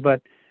species.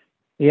 But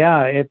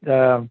yeah,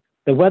 the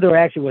weather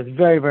actually was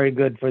very, very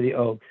good for the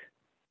oaks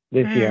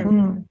this year.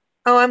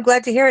 Oh, I'm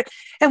glad to hear it.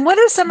 And what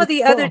are some of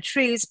the other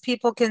trees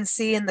people can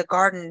see in the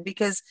garden?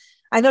 Because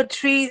I know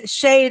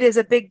shade is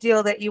a big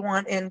deal that you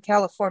want in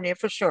California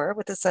for sure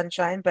with the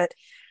sunshine. But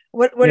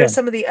what are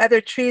some of the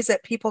other trees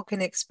that people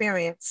can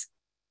experience?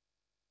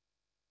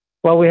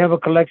 Well, we have a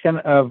collection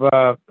of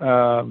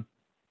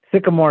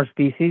sycamore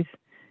species,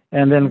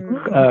 and then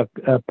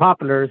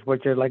poplars,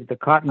 which are like the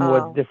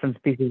cottonwoods, different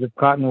species of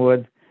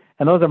cottonwoods.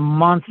 And those are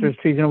monstrous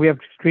trees. We have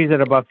trees that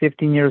are about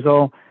 15 years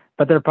old,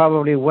 but they're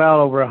probably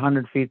well over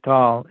 100 feet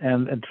tall,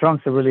 and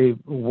trunks are really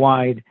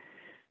wide,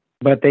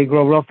 but they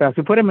grow real fast.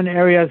 We put them in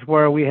areas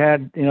where we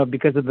had,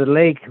 because of the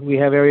lake, we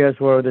have areas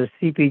where there's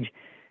seepage,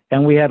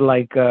 and we had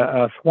like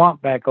a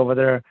swamp back over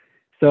there.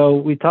 So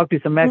we talked to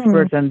some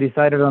experts and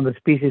decided on the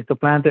species to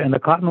plant there, and the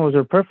cottonwoods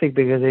are perfect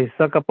because they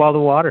suck up all the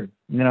water.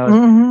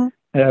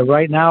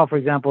 Right now, for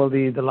example,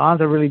 the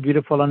lawns are really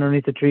beautiful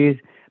underneath the trees,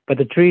 but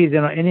the trees,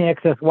 any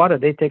excess water,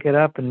 they take it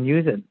up and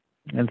use it.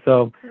 And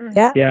so,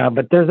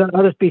 but there's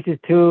other species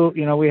too.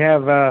 We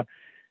have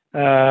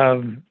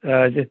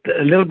just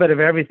a little bit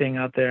of everything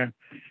out there.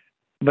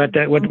 But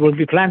what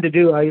we plan to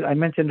do, I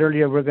mentioned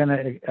earlier, we're going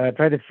to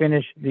try to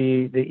finish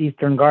the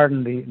eastern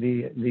garden,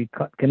 the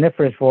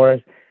coniferous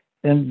forest.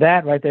 And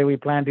that right there, we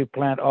plan to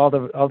plant all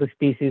the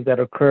species that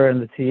occur in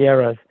the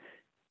Sierras.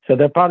 So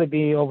there'll probably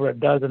be over a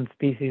dozen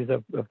species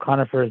of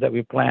conifers that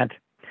we plant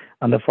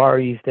on the far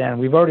east end.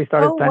 We've already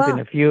started planting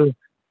a few,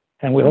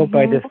 and we hope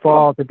by this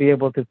fall to be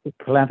able to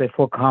plant a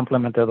full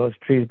complement of those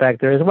trees back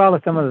there, as well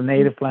as some of the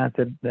native plants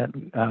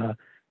that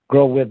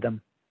grow with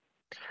them.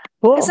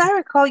 As I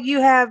recall,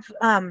 you have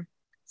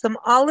some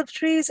olive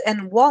trees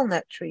and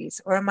walnut trees,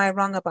 or am I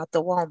wrong about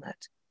the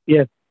walnut?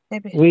 Yes.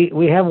 Maybe.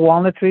 We have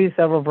walnut trees,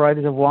 several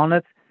varieties of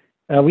walnuts.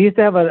 We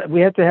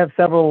had to have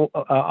several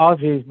olive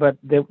trees, but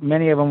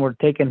many of them were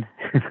taken.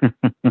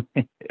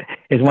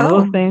 It's one of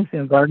those things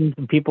in gardens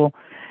and people.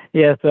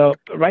 Yeah, so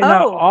right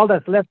now all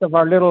that's left of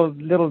our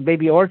little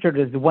baby orchard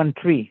is one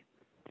tree.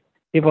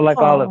 People like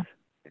olives.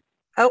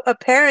 Oh,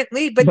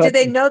 apparently, but do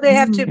they know they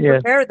have to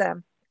prepare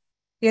them?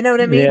 You know what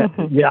I mean?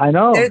 Yeah, I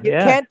know. You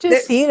can't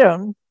just eat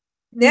them.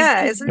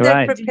 Yeah, isn't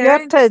that preparing? You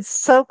have to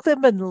soak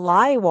them in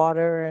lye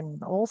water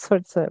and all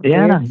sorts of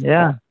weird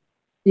stuff.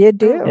 You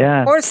do.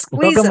 Yeah. Or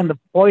squeeze them in the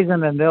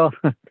poison, and they'll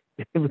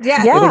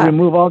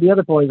remove all the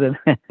other poison.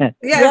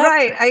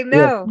 Right. I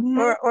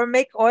know. Or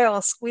make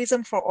oil. Squeeze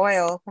them for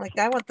oil. Like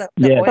I want the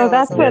oil. So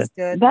that's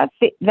good.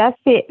 That's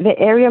the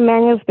area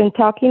Manuel's been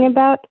talking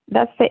about.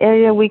 That's the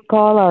area we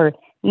call our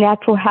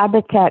natural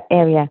habitat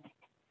area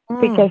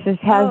because it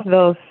has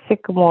those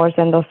sycamores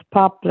and those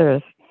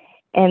poplars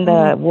and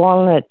the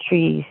walnut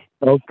trees.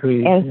 Oak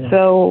trees. And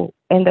so,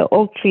 and the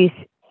oak trees.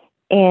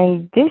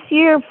 And this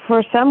year,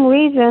 for some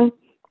reason,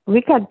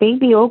 we got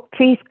baby oak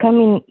trees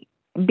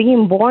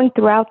being born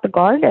throughout the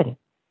garden.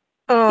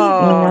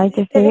 And I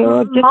just say,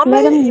 just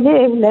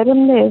let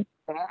them live.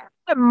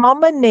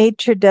 Mama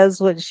Nature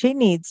does what she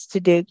needs to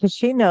do because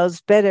she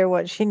knows better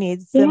what she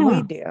needs than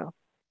we do.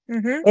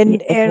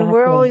 And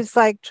we're always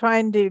like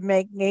trying to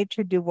make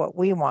nature do what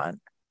we want.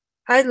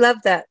 I love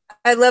that.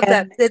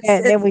 that.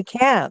 And we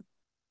can't.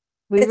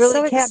 We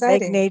really can't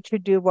exciting. make nature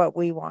do what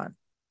we want.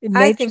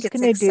 I think it's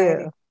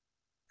exciting.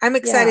 I'm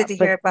excited to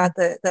hear about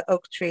the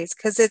oak trees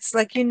because it's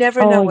like you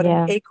never know what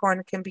an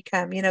acorn can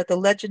become. The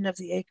legend of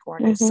the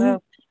acorn is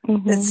so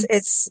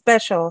it's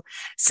special.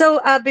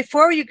 So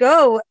before you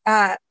go,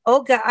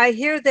 Olga, I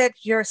hear that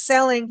you're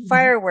selling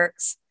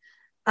fireworks.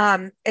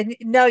 And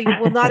no, you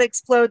will not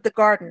explode the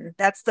garden.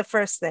 That's the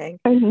first thing.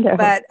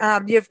 But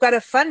you've got a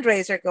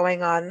fundraiser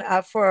going on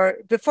for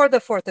before the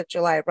 4th of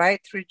July,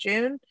 right? Through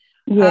June.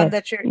 Yes.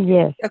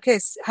 Okay.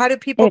 So how do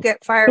people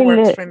get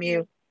fireworks from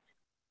you?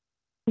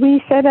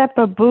 we set up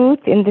a booth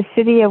in the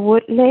city of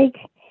Woodlake.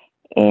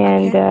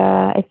 And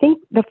I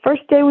think the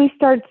first day we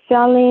start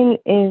selling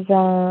is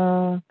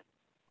the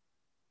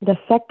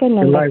 2nd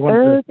and July the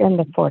 3rd and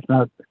the 4th.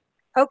 No,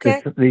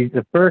 Okay.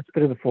 the 1st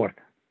to the 4th.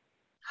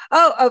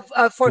 Oh,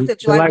 of 4th of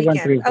July weekend.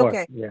 1, 3, 4.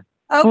 Okay. Yeah.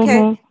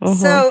 Okay.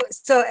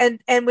 So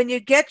and when you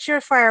get your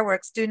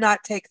fireworks, do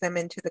not take them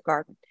into the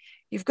garden.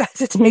 You've got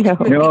to take them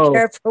and be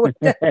careful with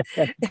them.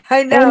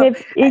 I know. And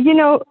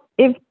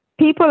if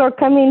people are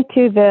coming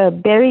to the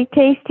berry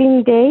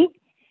tasting day,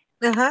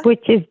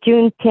 which is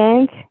June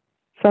 10th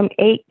from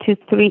 8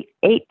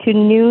 to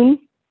noon,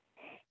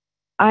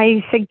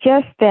 I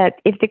suggest that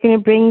if they're going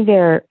to bring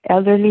their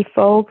elderly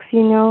folks,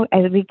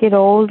 as we get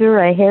older,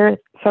 our hair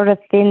sort of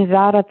thins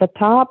out at the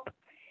top,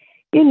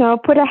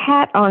 put a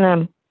hat on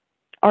them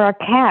or a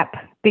cap,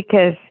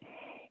 because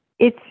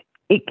it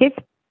gets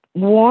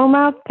warm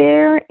out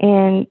there,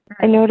 and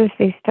I notice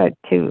they start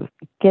to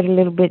get a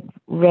little bit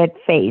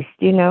red-faced,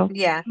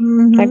 Yeah.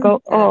 I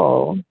go,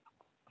 oh.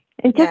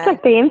 And just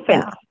like the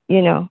infants,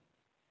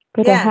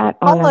 put a hat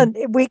on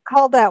them. We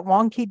call that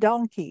wonky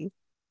donkey.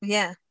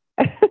 Yeah.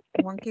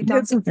 Wonky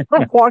donkey.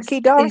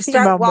 Wonky donkey. You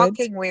start moment.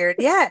 walking weird.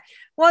 Yeah.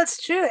 Well,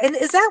 it's true. And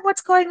is that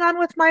what's going on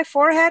with my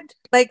forehead?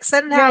 Like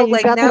somehow,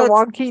 you got now the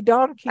wonky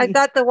donkey. I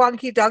got the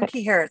wonky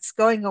donkey hair. It's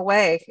going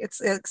away.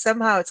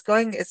 Somehow it's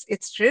going.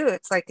 It's true.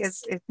 It's like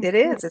it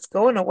is. It's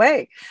going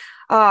away.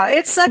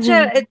 It's such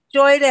a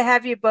joy to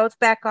have you both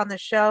back on the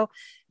show.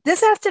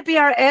 This has to be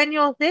our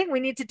annual thing. We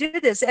need to do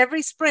this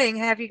every spring.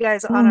 Have you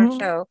guys on our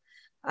show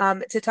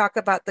to talk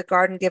about the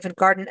garden, give a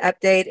garden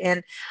update.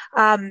 And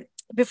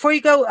before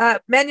you go,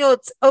 Manuel,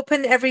 it's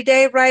open every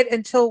day, right?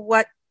 Until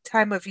what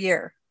time of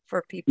year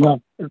for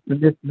people? No,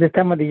 this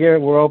time of the year,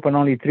 we're open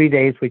only 3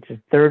 days, which is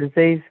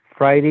Thursdays,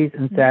 Fridays,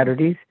 and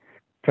Saturdays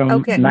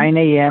from 9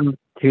 a.m.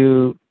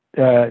 to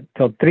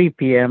till 3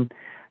 p.m.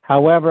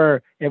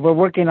 However, if we're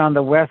working on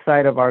the west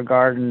side of our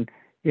garden,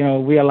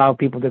 we allow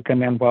people to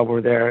come in while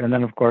we're there. And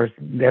then, of course,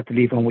 they have to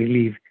leave when we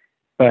leave.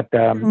 But,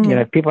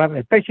 people have,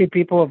 especially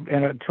people,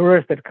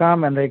 tourists that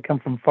come and they come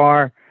from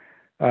far,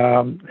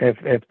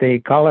 if they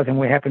call us and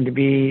we happen to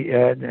be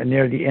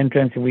near the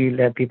entrance, we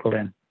let people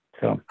in.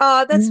 So.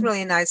 Oh, that's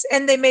really nice.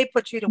 And they may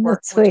put you to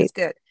work, which is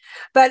good.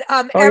 But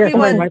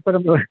everyone,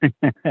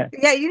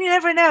 yeah, you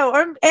never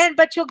know.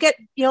 But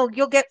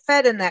you'll get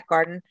fed in that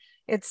garden.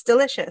 It's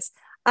delicious.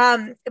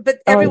 But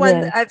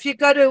everyone, if you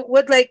go to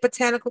Woodlake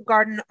Botanical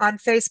Garden on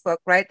Facebook,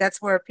 right? That's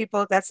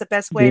the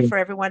best way for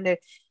everyone to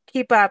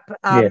keep up.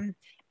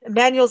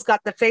 Manuel's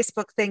got the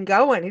Facebook thing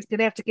going. He's going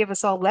to have to give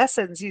us all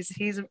lessons.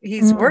 He's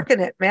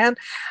working it, man.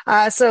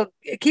 So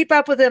keep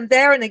up with him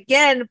there. And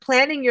again,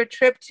 planning your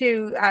trip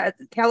to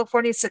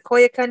California,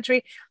 Sequoia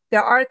country.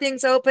 There are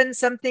things open,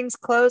 some things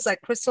closed,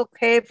 like Crystal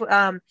Cave.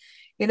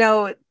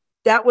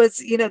 That was,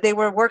 they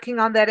were working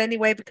on that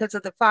anyway because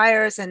of the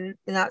fires, and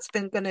that's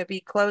been going to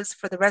be closed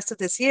for the rest of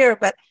this year.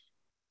 But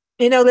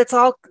let's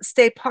all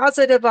stay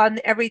positive on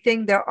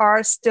everything. There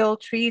are still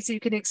trees you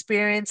can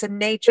experience in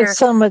nature. There's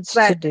so much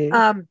to do.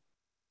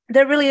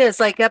 There really is.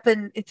 Like up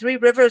in Three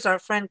Rivers, our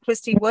friend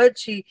Christy Wood,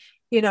 she,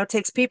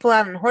 takes people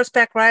out on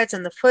horseback rides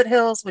in the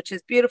foothills, which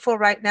is beautiful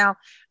right now.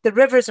 The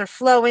rivers are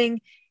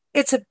flowing.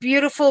 It's a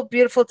beautiful,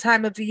 beautiful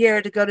time of the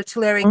year to go to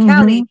Tulare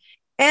County.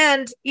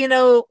 And,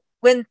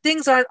 when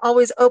things aren't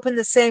always open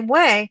the same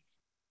way,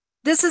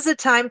 this is a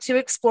time to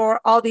explore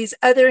all these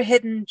other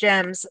hidden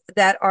gems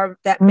that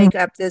make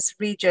up this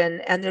region.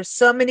 And there's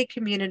so many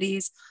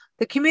communities.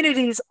 The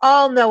communities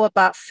all know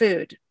about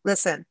food.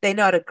 Listen, they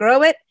know how to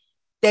grow it.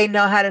 They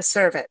know how to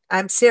serve it.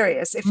 I'm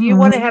serious. If you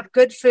want to have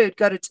good food,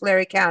 go to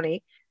Tulare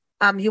County.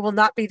 You will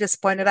not be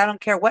disappointed. I don't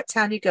care what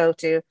town you go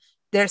to.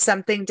 There's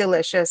something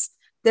delicious.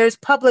 There's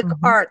public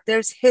art.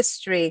 There's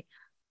history.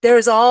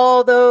 There's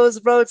all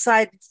those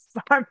roadside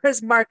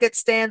farmers market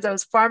stands,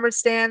 those farmer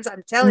stands.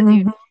 I'm telling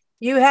you,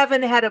 you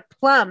haven't had a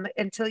plum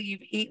until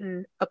you've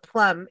eaten a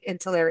plum in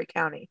Tulare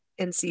County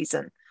in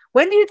season.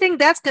 When do you think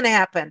that's going to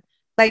happen?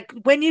 Like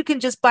when you can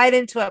just bite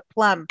into a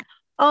plum.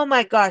 Oh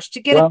my gosh, to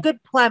get a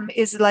good plum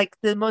is like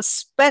the most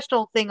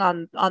special thing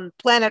on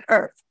planet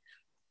Earth.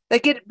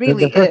 Like it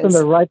really is.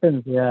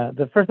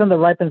 The first one that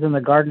ripens in the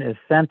garden is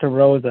Santa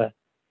Rosa.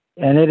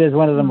 And it is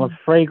one of the most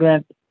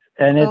fragrant.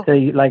 And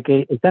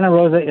it's Santa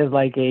Rosa is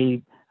like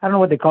I don't know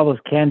what they call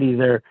those candies.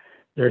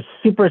 They're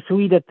super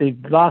sweet at the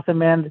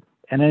blossom end,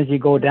 and as you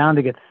go down,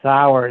 they get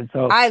sour. And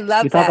so I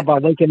love you talk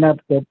about waking up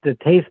the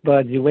taste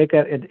buds. You wake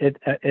up.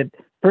 It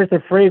first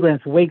the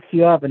fragrance wakes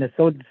you up, and it's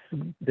so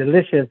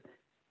delicious.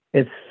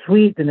 It's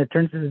sweet, and it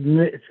turns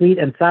sweet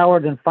and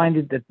sour. Then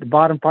finally, the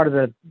bottom part of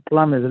the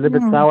plum is a little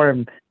bit sour,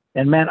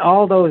 and man,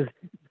 all those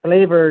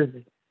flavors,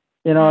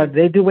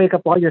 they do wake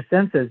up all your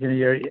senses.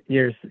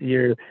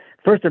 Your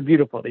first are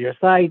beautiful. Your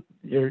sight,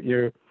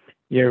 your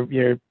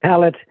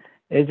palate.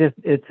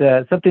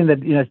 It's something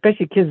that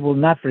especially kids will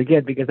not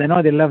forget, because I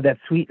know they love that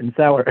sweet and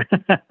sour.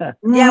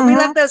 Yeah, we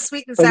love those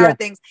sweet and sour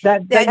things.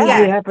 That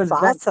usually happens.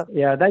 Awesome.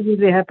 That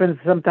usually happens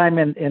sometime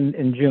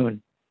in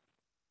June.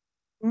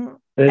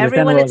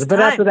 Everyone, it's But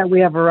time. after that, we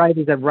have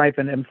varieties that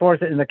ripen. And for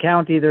in the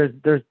county, there's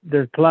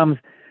plums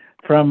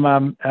from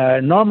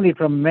normally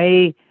from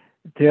May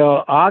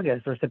till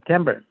August or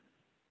September.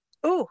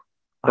 Oh,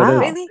 so wow.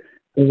 Really?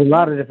 There's a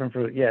lot of different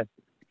fruit. Yes.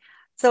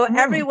 So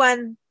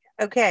everyone,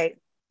 okay,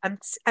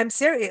 I'm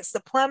serious.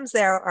 The plums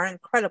there are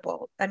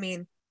incredible. I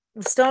mean,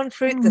 the stone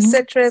fruit, the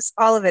citrus,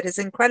 all of it is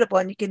incredible,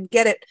 and you can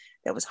get it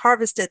that was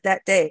harvested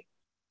that day.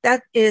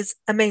 That is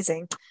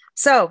amazing.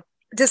 So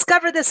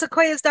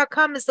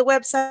discoverthesequoias.com is the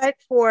website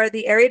for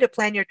the area to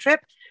plan your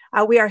trip.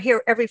 We are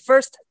here every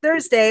first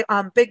Thursday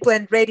on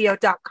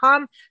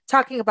bigblendradio.com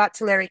talking about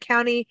Tulare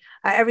County,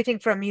 everything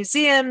from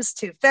museums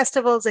to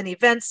festivals and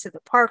events to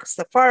the parks,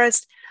 the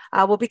forest.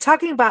 We'll be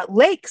talking about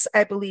lakes,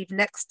 I believe,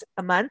 next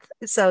month.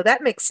 So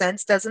that makes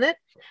sense, doesn't it?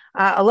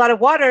 A lot of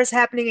water is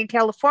happening in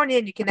California,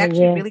 and you can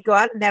actually really go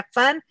out and have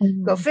fun,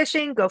 go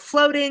fishing, go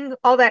floating,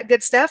 all that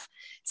good stuff.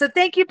 So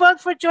thank you both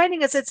for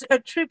joining us. It's a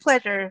true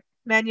pleasure,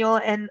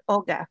 Manuel and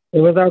Olga. It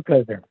was our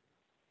pleasure.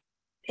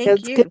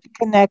 Thank you. It's good to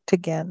connect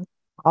again.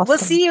 Awesome. We'll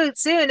see you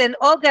soon. And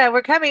Olga,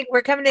 we're coming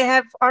to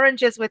have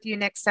oranges with you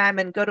next time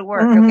and go to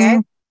work, okay?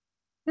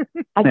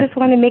 I just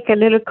want to make a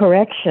little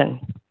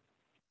correction.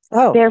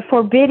 Oh. They're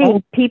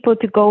forbidding people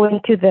to go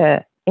into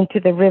the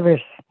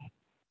rivers.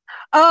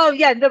 Oh,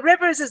 yeah, the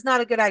rivers is not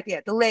a good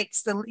idea. The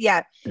lakes, the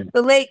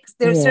lakes,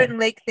 there's certain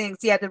lake things.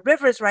 Yeah, the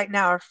rivers right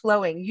now are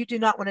flowing. You do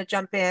not want to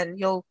jump in.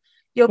 You'll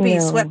be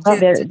swept to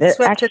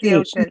the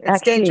ocean.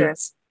 It's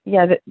dangerous.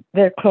 Yeah,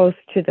 they're close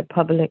to the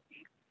public.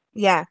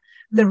 Yeah.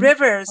 The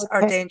rivers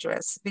are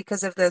dangerous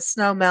because of the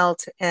snow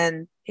melt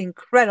and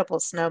incredible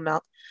snow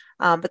melt.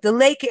 But the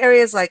lake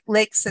areas like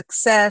Lake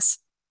Success,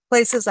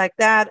 places like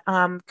that,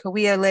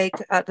 Kauai Lake,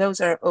 those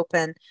are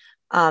open.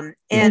 You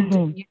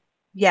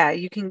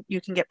can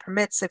get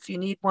permits if you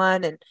need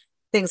one and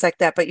things like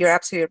that. But you're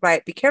absolutely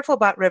right. Be careful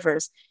about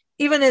rivers,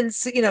 even in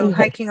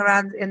hiking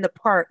around in the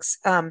parks.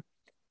 You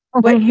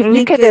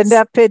could end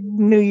up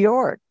in New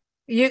York.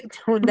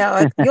 You'll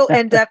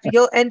end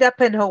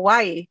up in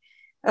Hawaii.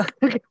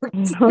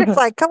 It's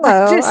like,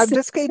 hello, I'm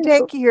just going to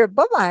take you here.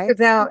 Bye-bye.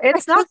 No,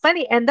 it's not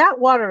funny. And that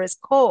water is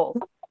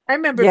cold. I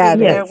remember being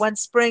there one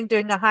spring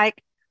doing a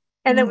hike,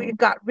 and then it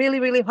got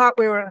really, really hot.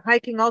 We were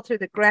hiking all through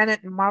the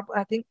granite and marble.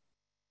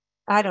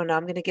 I don't know.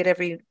 I'm going to get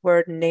every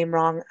word and name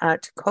wrong.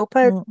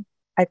 Tacoma,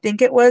 I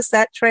think it was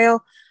that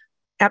trail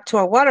up to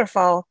a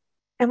waterfall.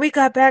 And we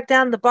got back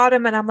down the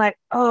bottom, and I'm like,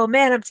 oh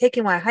man, I'm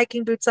taking my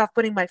hiking boots off,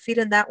 putting my feet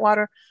in that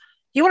water.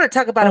 You want to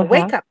talk about a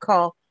wake-up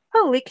call?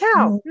 Holy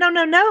cow. No.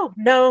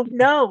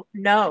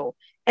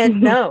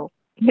 And no.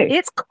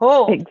 It's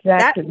cold.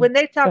 Exactly. When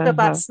they talk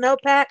about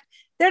snowpack,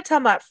 they're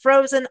talking about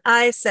frozen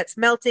ice that's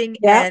melting.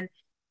 And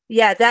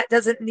that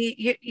doesn't need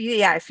you.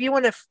 Yeah. If you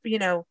want to,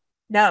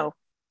 no.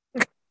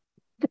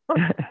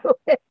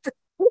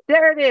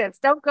 There it is.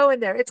 Don't go in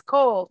there. It's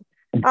cold.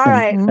 All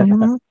right.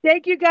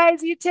 Thank you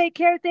guys. You take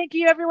care. Thank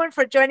you everyone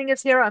for joining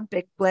us here on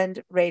Big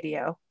Blend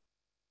Radio.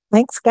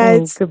 Thanks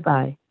guys.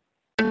 Goodbye.